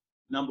real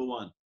number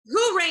one.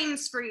 Who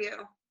reigns for you?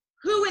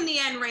 Who in the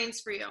end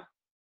reigns for you?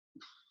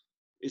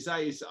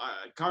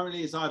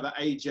 Currently it's either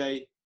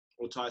AJ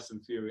or Tyson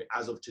Fury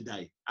as of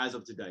today.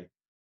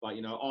 But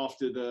you know,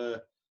 after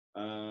the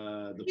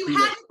you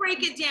have to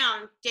break it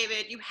down,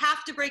 David. You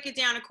have to break it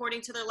down according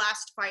to their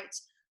last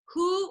fights.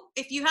 Who,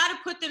 if you had to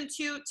put them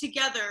two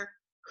together,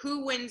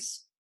 who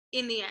wins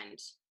in the end?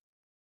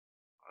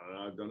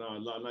 I don't know.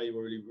 I know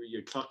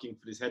you're clucking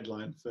for this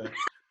headline for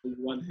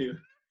one who.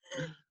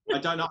 I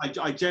don't know.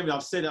 I generally,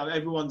 I've said it.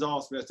 Everyone's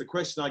asked me. That's the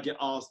question I get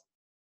asked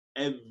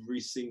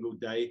every single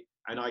day,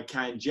 and I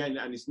can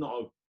genuinely, and it's not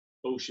a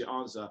bullshit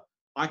answer.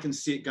 I can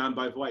see it going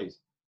both ways.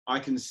 I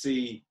can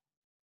see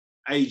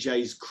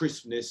AJ's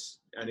crispness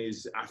and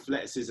his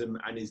athleticism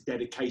and his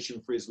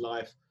dedication for his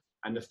life,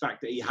 and the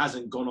fact that he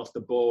hasn't gone off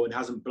the ball and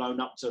hasn't blown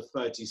up to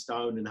 30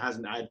 stone and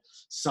hasn't had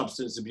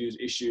substance abuse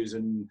issues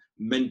and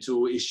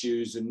mental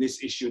issues and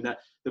this issue and that.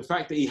 The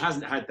fact that he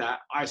hasn't had that,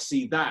 I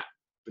see that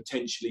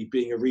potentially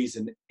being a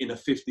reason in a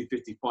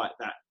 50-50 fight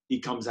that he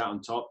comes out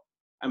on top.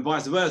 And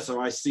vice versa,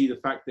 I see the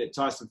fact that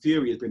Tyson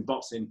Fury has been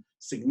boxing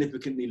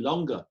significantly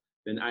longer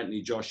than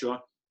Anthony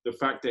Joshua. The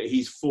fact that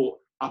he's fought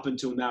up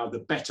until now the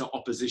better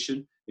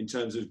opposition in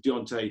terms of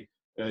Deontay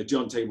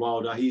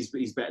Wilder.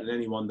 He's better than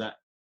anyone that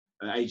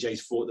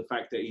AJ's fought. The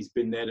fact that he's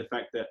been there, the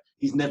fact that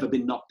he's never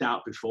been knocked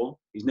out before,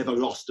 he's never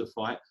lost a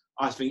fight.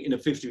 I think in a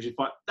 50-50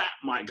 fight, that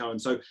might go.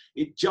 And so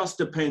it just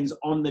depends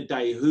on the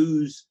day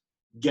whose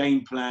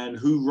game plan,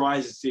 who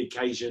rises to the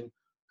occasion,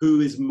 who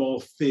is more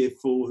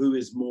fearful, who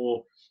is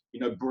more,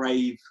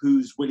 brave,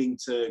 who's willing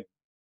to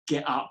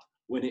get up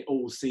when it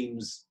all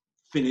seems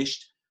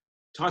finished.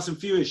 Tyson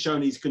Fury has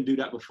shown he can do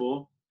that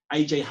before.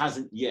 AJ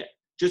hasn't yet.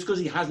 Just because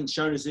he hasn't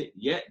shown us it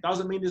yet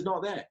doesn't mean it's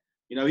not there.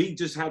 You know, he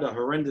just had a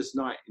horrendous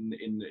night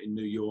in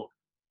New York.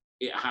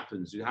 It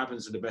happens. It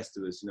happens to the best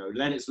of us. You know,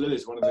 Lennox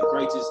Lewis, one of the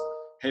greatest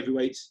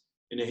heavyweights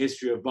in the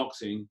history of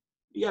boxing,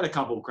 he had a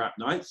couple of crap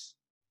nights.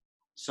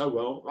 So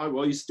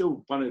well, he's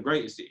still one of the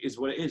greatest. It is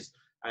what it is.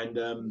 And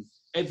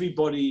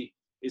everybody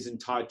is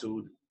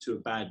entitled to a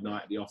bad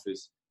night at the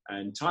office.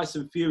 And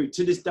Tyson Fury,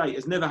 to this day,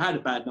 has never had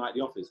a bad night at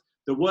the office.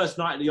 The worst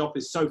night at the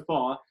office so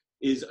far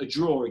is a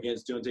draw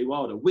against Deontay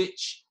Wilder,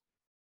 which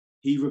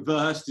he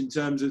reversed in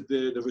terms of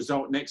the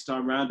result next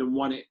time round and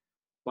won it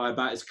by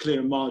about as clear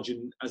a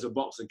margin as a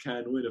boxer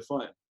can win a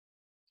fight.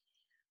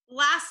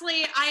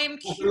 Lastly, I am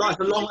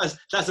curious.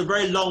 That's a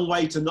very long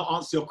way to not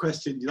answer your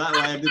question. You like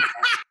that?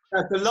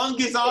 That's the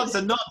longest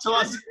answer not to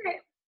answer.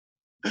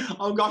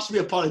 I should be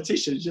a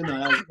politician, shouldn't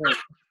I?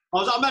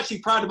 I'm actually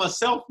proud of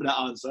myself for that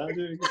answer. I do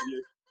give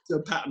you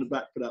a pat on the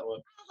back for that one.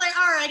 I was like,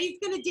 all right, he's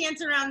going to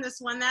dance around this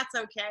one. That's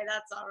okay.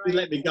 That's all right. You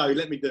let me go. You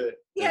let me do it.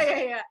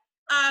 Yeah.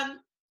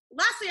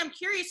 Lastly, I'm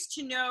curious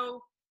to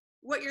know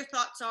what your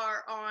thoughts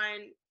are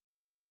on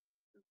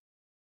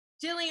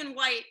Dillian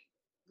Whyte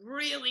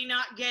really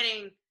not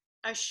getting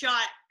a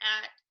shot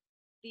at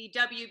the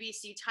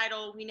WBC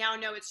title. We now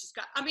know it's just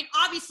got, I mean,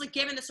 obviously,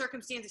 given the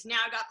circumstances now,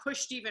 it got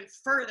pushed even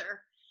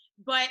further.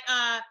 But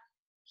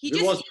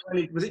was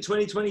it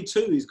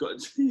 2022 he's got?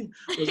 Was it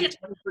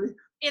 2020?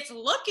 It's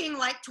looking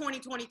like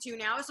 2022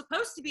 now. It's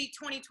supposed to be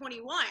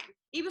 2021.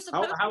 He was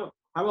supposed How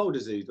old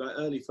is he? Like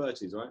early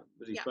 30s, right?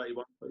 Was he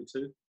 31,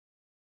 32?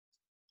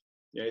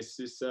 Yeah,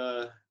 it's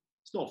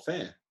not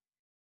fair.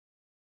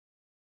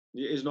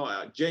 It is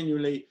not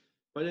genuinely.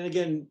 But then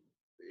again,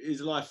 is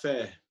life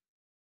fair?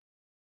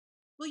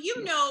 Well,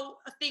 you know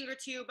a thing or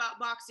two about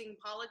boxing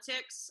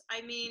politics.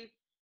 I mean,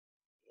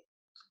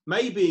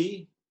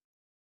 maybe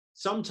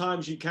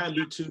sometimes you can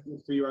be too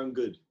good for your own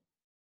good.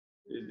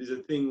 There's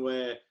a thing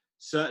where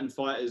certain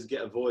fighters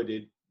get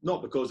avoided,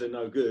 not because they're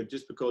no good,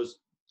 just because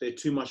they're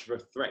too much of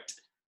a threat,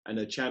 and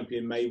a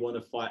champion may want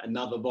to fight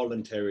another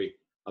voluntary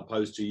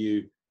opposed to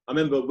you. I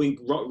remember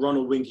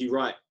Ronald Winky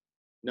Wright.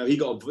 No, he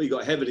got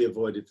heavily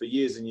avoided for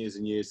years and years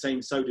and years.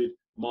 So did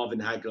Marvin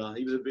Hagler.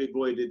 He was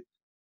avoided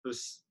for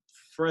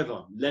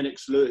forever.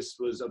 Lennox Lewis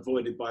was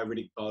avoided by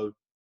Riddick Bowe.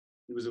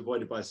 He was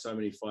avoided by so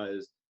many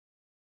fighters.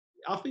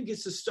 I think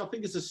it's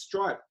a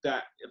stripe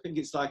that I think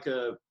it's like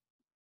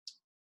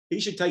he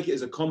should take it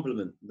as a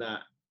compliment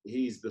that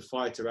he's the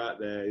fighter out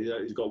there. You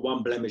know, he's got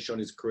one blemish on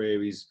his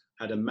career. He's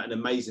had an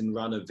amazing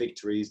run of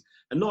victories,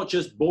 and not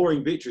just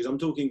boring victories. I'm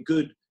talking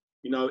good,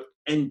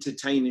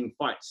 entertaining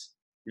fights.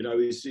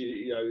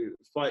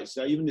 Fights.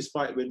 Even this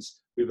fight with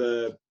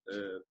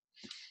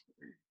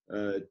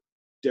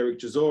Derek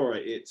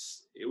Chisora,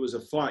 it was a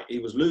fight. He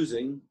was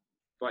losing,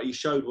 but he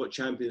showed what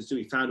champions do.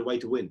 He found a way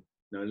to win.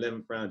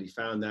 11th round, he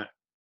found that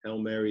Hail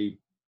Mary,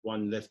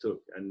 one left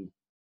hook, and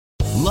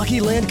Lucky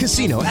Land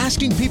Casino,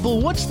 asking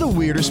people, what's the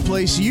weirdest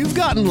place you've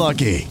gotten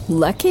lucky?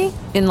 Lucky?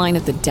 In line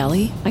at the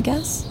deli, I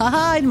guess?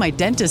 Aha, in my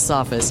dentist's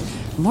office.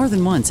 More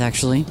than once,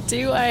 actually.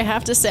 Do I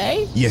have to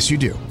say? Yes, you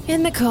do.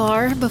 In the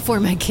car before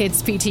my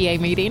kids' PTA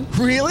meeting.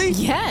 Really?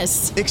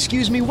 Yes.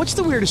 Excuse me, what's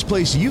the weirdest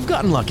place you've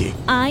gotten lucky?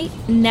 I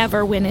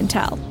never win and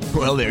tell.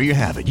 Well, there you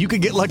have it. You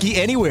can get lucky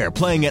anywhere,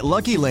 playing at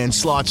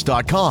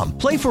LuckyLandSlots.com.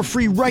 Play for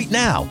free right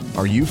now.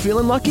 Are you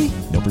feeling lucky?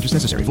 No purchase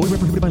necessary. Void where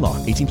prohibited by law.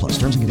 18+.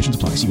 Terms and conditions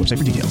apply. See website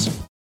for details.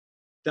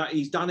 That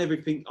he's done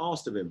everything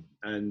asked of him,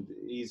 and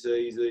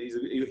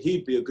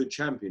he'd be a good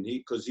champion.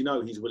 Because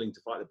he's willing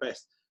to fight the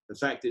best. The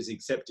fact is, he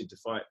accepted to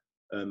fight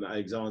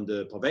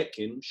Alexander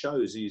Povetkin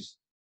shows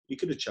he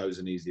could have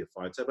chosen an easier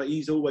fighter, but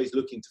he's always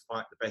looking to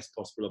fight the best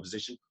possible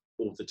opposition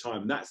all the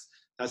time.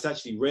 That's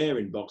actually rare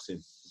in boxing.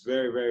 It's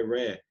very, very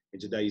rare in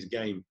today's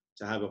game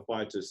to have a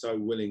fighter so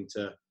willing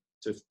to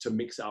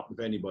mix it up with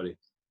anybody.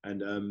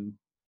 And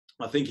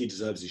I think he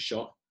deserves his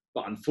shot.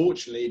 But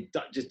unfortunately, it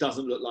just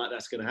doesn't look like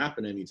that's going to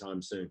happen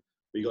anytime soon.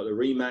 We got the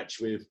rematch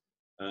with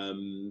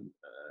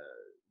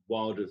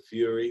Wilder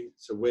Fury.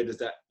 So where does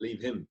that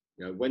leave him?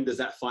 When does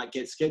that fight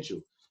get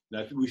scheduled?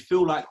 We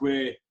feel like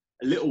we're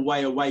a little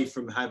way away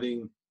from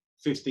having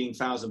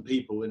 15,000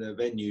 people in a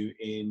venue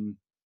in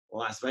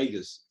Las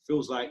Vegas.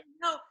 Feels like.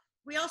 No,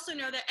 we also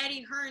know that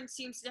Eddie Hearn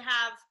seems to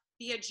have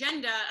the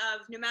agenda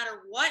of no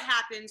matter what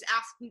happens,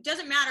 it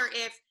doesn't matter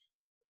if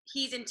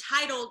he's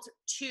entitled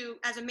to,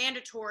 as a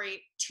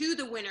mandatory, to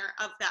the winner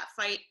of that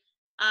fight.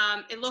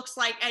 It looks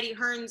like Eddie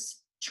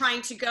Hearn's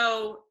trying to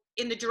go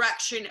in the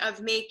direction of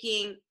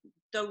making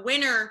the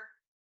winner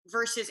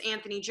versus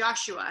Anthony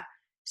Joshua.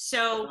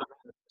 So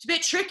it's a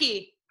bit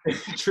tricky.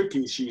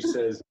 Tricky, she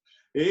says.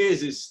 It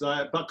is. It's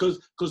like, because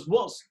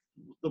what's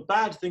the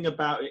bad thing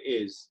about it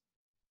is,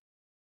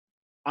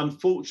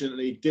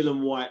 unfortunately,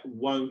 Dillian Whyte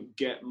won't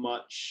get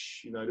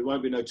much, there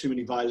won't be too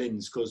many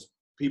violins because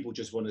people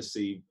just want to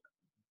see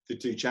the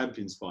two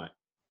champions fight.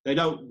 They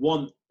don't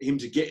want him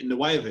to get in the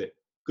way of it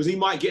because he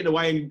might get in the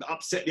way and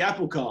upset the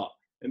apple cart,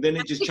 and then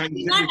it just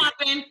changes.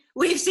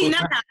 We've seen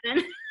that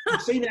happen.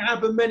 We've seen it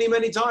happen many,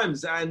 many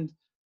times. And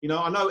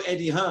I know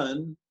Eddie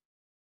Hearn,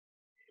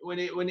 when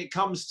it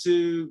comes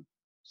to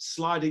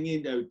sliding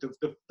in,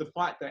 the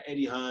fight that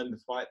Eddie Hearn, the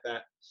fight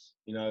that,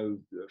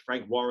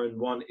 Frank Warren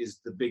won is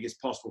the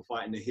biggest possible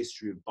fight in the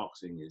history of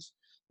boxing.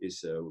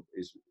 It's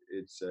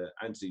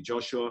Anthony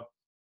Joshua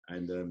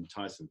and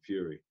Tyson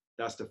Fury.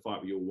 That's the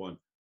fight we all want.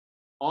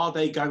 Are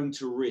they going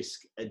to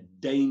risk a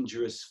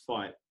dangerous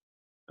fight,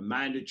 a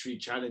mandatory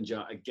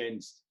challenger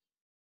against,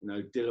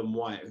 Dylan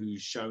White,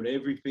 who's shown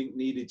everything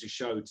needed to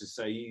show to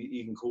say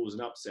he can cause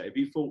an upset? If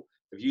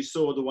you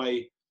saw the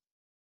way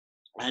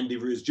Andy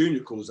Ruiz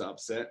Jr. caused an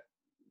upset,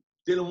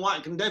 Dylan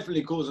White can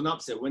definitely cause an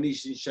upset when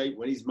he's in shape,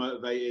 when he's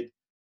motivated.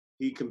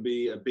 He can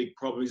be a big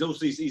problem. He's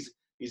also he's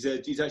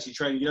actually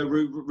training.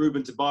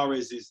 Ruben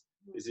Tabarez is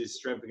his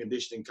strength and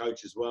conditioning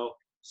coach as well.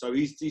 So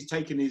he's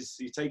taken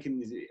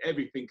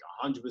everything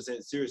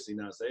 100% seriously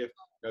now. So if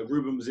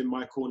Ruben was in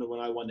my corner when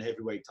I won the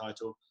heavyweight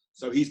title,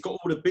 so he's got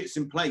all the bits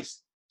in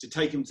place to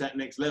take him to that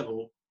next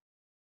level.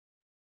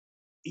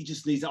 He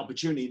just needs the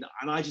opportunity,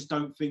 and I just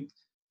don't think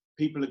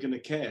people are going to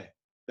care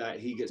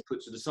that he gets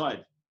put to the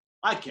side.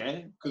 I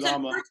care because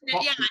I'm a.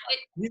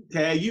 You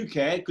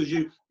care because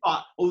you.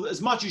 But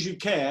as much as you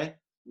care,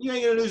 you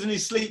ain't gonna lose any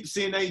sleep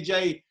seeing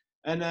AJ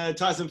and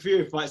Tyson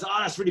Fury fights.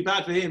 That's really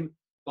bad for him.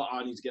 But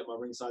I need to get my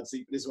ringside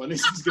seat for this one.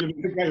 This is gonna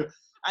be great.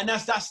 And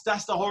that's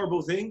the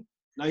horrible thing.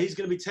 Now he's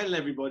gonna be telling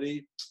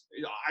everybody,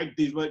 I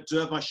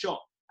deserve my shot.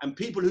 And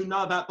people who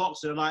know about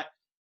boxing are like,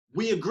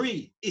 we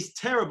agree. It's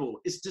terrible.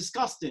 It's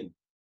disgusting.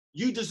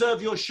 You deserve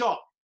your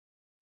shot.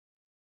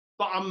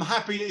 But I'm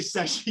happy it's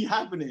actually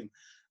happening.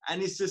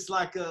 And it's just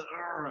like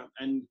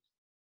and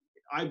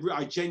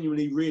I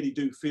genuinely really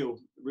do feel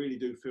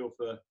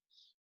for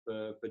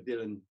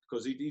Dylan,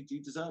 because he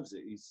deserves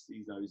it. He's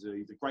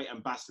a great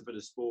ambassador for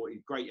the sport.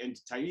 He's a great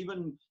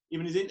entertainer.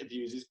 Even his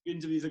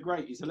interviews are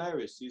great. He's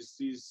hilarious.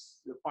 He's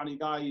a funny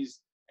guy.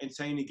 He's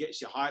entertaining. He gets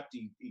you hyped.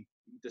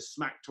 The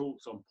smack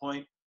talks on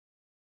point.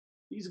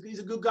 He's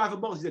a good guy for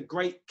boxing. He's a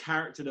great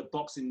character that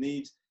boxing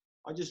needs.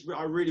 I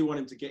really want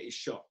him to get his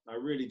shot. I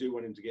really do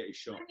want him to get his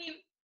shot. I mean,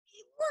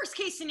 worst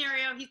case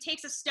scenario, he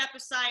takes a step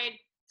aside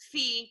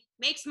fee,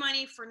 makes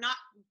money for not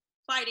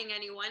fighting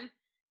anyone,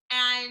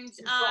 and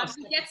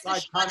he gets the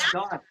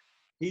shot.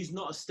 He's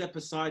not a step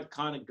aside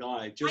kind of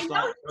guy. I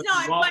know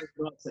he's not.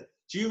 But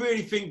do you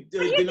really think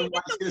Dylan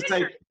White's going to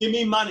say, "Give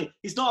me money"?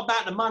 It's not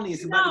about the money.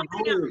 It's about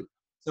the glory.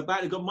 It's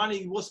about the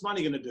money. What's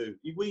money going to do?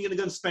 Where are you going to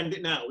go and spend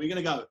it now? Where are you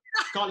going to go?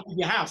 Can't leave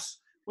your house.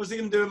 What's he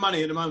going to do with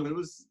money at the moment?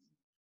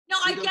 No,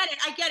 I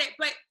get it.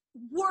 But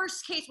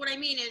worst case, what I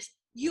mean is,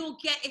 you'll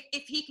get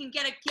if he can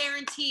get a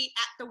guarantee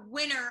at the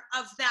winner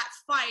of that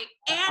fight.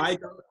 And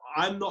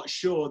I'm not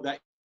sure that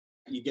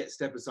you get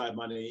step aside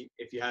money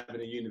if you're having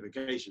a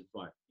unification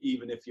fight,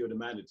 even if you're the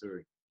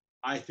mandatory.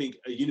 I think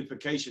a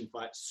unification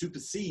fight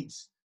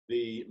supersedes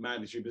the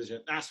mandatory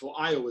position. That's what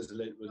I always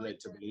was led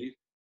to believe.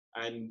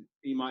 And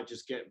he might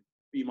just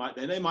they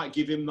might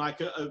give him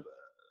like a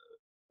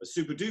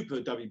super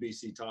duper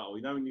WBC title.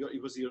 When you got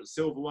a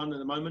silver one at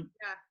the moment.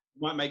 Yeah.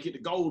 Might make it the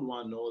gold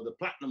one or the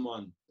platinum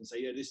one and say,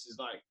 yeah, this is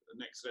like the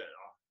next set.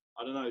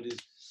 I don't know.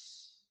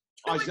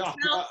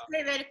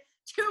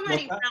 Too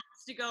many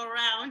belts to go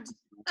around.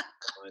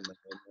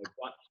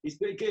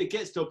 It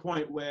gets to a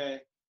point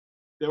where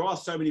there are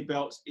so many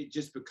belts, it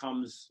just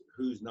becomes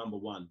who's number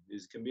one.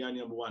 It can be only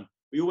number one.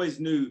 We always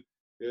knew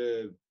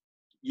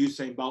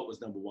Usain Bolt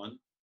was number one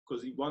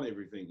because he won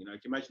everything. Can you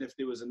imagine if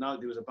there was a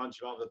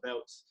bunch of other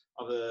belts,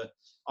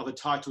 other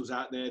titles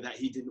out there that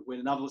he didn't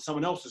win,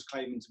 someone else was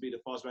claiming to be the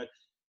fastest man.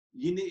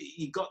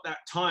 You got that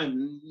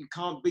time. You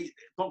can't beat.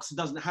 Boxing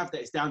doesn't have that.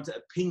 It's down to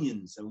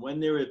opinions, and when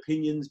there are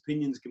opinions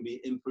can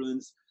be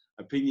influenced.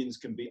 Opinions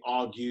can be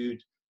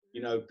argued.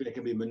 They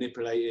can be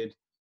manipulated,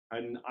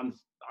 and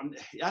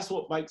that's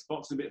what makes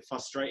boxing a bit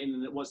frustrating,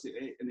 and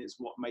it's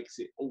what makes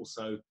it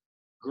also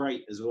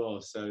great as well.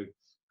 So.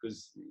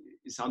 Because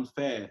it's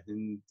unfair,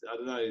 and I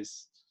don't know.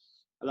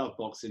 I love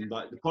boxing,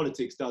 but the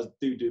politics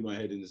do my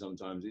head in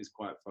sometimes. It's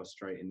quite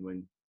frustrating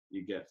when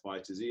you get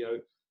fighters.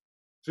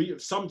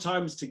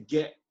 Sometimes to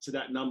get to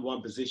that number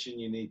one position,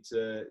 you need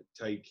to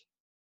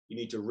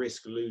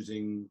risk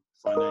losing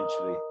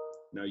financially.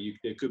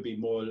 There could be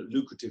more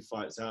lucrative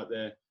fights out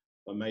there,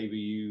 but maybe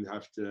you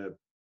have to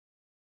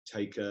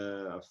take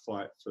a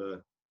fight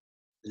for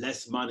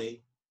less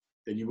money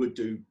than you would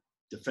do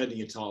defending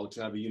a title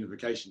to have a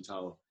unification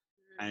title.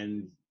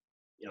 And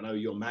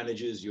your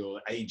managers,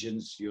 your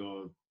agents,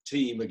 your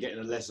team are getting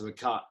a less of a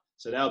cut,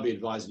 so they'll be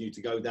advising you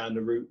to go down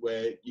the route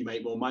where you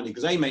make more money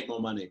because they make more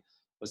money.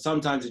 But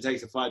sometimes it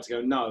takes a fight to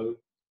go, no,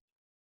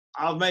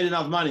 I've made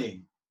enough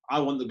money. I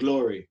want the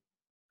glory,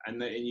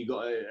 and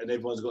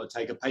everyone's got to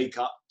take a pay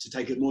cut to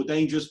take a more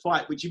dangerous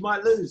fight, which you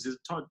might lose. It's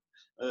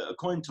a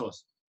coin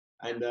toss,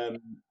 and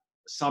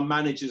some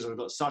managers have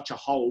got such a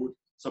hold.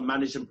 Some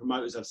managers and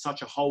promoters have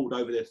such a hold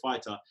over their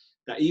fighter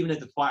that even if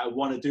the fighter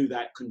want to do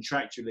that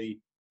contractually,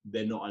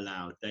 they're not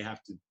allowed. They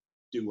have to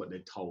do what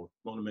they're told.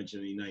 I'm not going to mention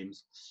any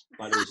names,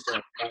 but there's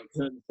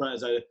certain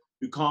fighters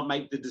who can't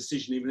make the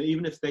decision,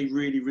 even if they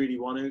really, really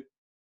want to.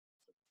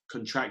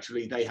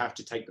 Contractually, they have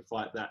to take the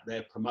fight that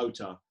their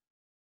promoter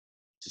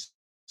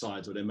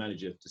decides or their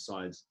manager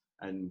decides,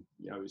 And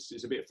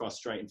it's a bit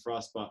frustrating for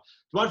us. But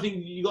one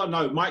thing you got to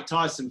know: Mike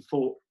Tyson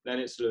fought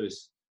Lennox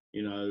Lewis.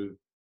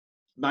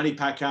 Manny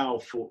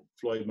Pacquiao fought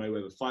Floyd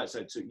Mayweather. Fights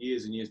that took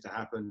years and years to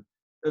happen.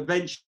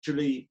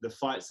 Eventually, the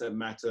fights that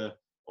matter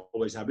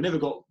always happen. Never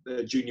got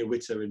Junior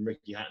Witter and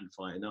Ricky Hatton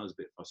fighting. That was a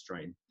bit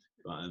frustrating.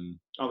 But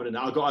other than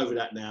that, I got over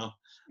that now.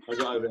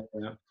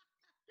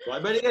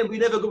 Right, but again, we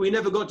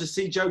never got to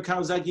see Joe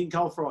Calzaghe and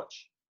Carl Froch.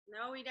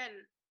 No, we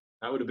didn't.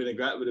 That would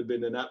have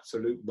been an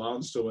absolute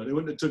barnstorm, and it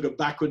wouldn't have took a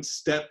backward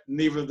step.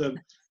 Neither of them.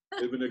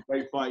 It would have been a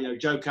great fight.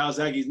 Joe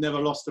Calzaghe's never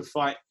lost a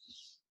fight.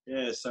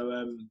 Yeah, so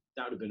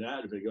that would have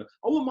been good.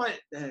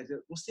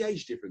 What's the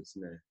age difference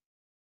in there?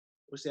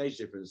 What's the age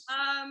difference?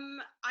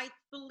 I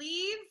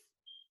believe,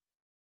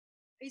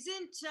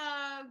 isn't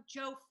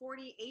Joe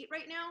 48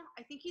 right now?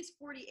 I think he's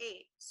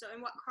 48. So,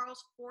 and what,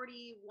 Carl's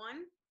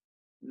 41?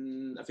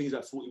 I think he's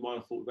about 41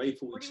 or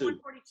 42. 41,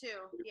 42,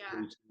 yeah.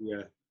 42,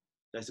 yeah.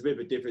 That's a bit of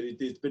a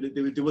difference.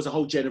 There was a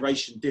whole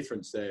generation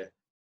difference there,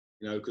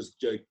 because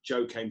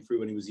Joe came through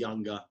when he was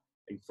younger,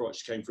 and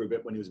Froch came through a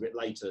bit when he was a bit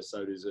later.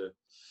 So there's a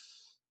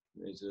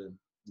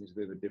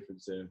bit of a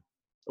difference there.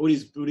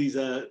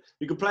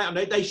 You can play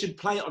it. They should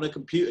play it on a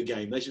computer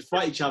game. They should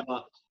fight each other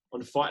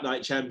on Fight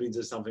Night Champions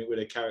or something with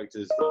their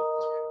characters. But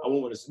I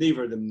won't want to.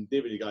 Neither of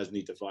you guys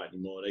need to fight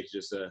anymore. They can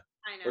just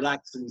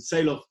relax and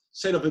sail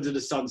off into the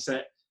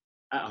sunset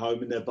at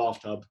home in their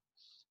bathtub.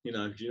 You're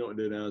not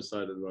doing it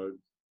outside of the road.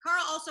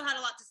 Carl also had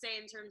a lot to say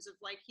in terms of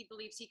he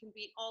believes he can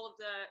beat all of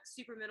the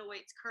super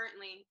middleweights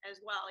currently as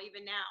well,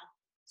 even now.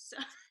 So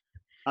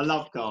I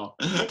love Carl.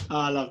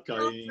 Carl's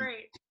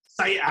great.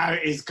 Say it how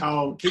it is,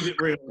 Carl. Keep it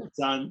real,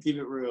 son. Keep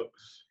it real.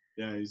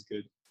 Yeah, he's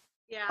good.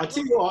 Yeah. I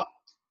tell you what,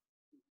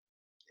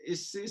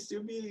 it's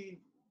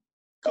really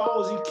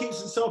Carl. He keeps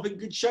himself in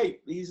good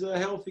shape. He's a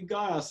healthy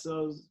guy.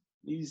 So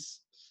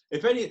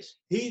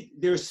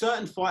there are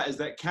certain fighters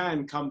that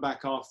can come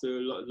back after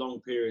long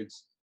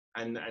periods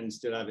and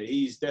still have it.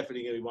 He's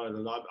definitely going to be one of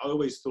them. I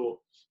always thought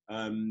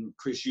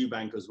Chris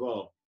Eubank as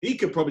well. He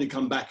could probably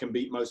come back and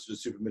beat most of the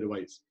super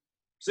middleweights.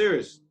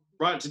 Serious.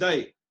 Right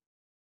today.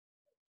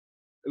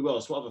 Who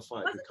else? What other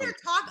fight? Wasn't there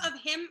talk of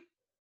him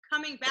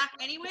coming back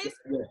anyways?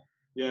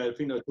 Yeah. I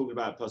think they were talking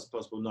about a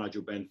possible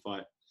Nigel Benn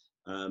fight.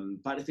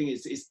 But the thing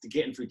is, it's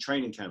getting through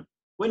training camp.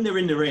 When they're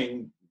in the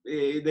ring,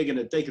 they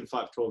can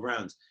fight for 12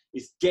 rounds.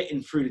 It's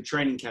getting through the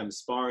training camp,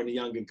 sparring the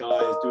younger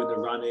guys, doing the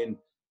running,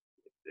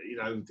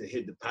 to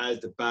hit the pads,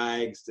 the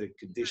bags, the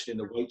conditioning,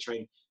 the weight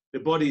training. The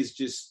body's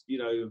just,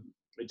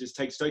 it just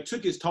takes. So it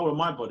took its toll on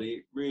my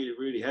body really,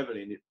 really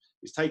heavily, and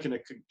it's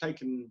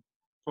taken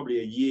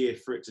probably a year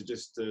for it to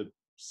just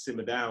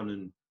simmer down,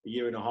 and a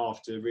year and a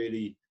half to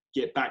really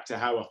get back to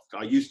how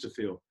I used to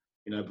feel.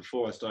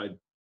 Before I started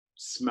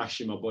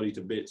smashing my body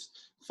to bits,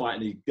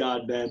 fighting these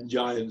goddamn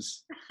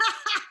giants.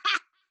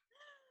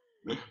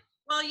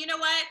 Well, you know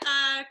what?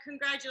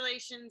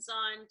 Congratulations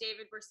on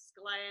David versus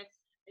Goliath.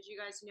 As you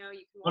guys know,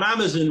 you can watch on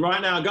Amazon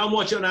right now. Go and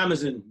watch it on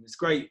Amazon. It's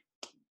great.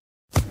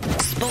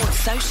 Sports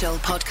Social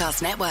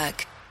Podcast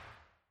Network.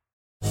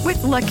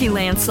 With Lucky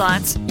Land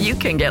Slots, you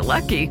can get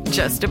lucky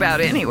just about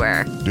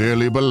anywhere.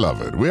 Dearly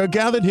beloved, we are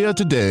gathered here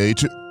today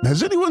to...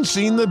 Has anyone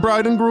seen the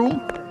bride and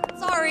groom?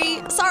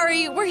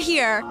 Sorry, we're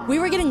here. We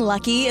were getting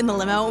lucky in the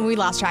limo and we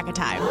lost track of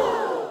time.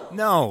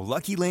 No,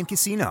 Lucky Land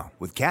Casino,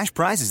 with cash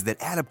prizes that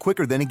add up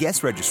quicker than a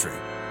guest registry.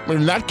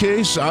 In that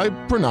case, I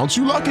pronounce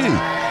you lucky.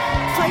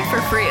 Play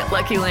for free at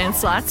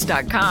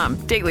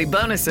LuckyLandSlots.com. Daily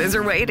bonuses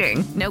are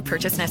waiting. No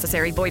purchase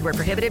necessary. Void where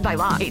prohibited by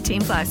law.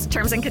 18+.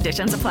 Terms and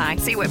conditions apply.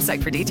 See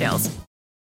website for details.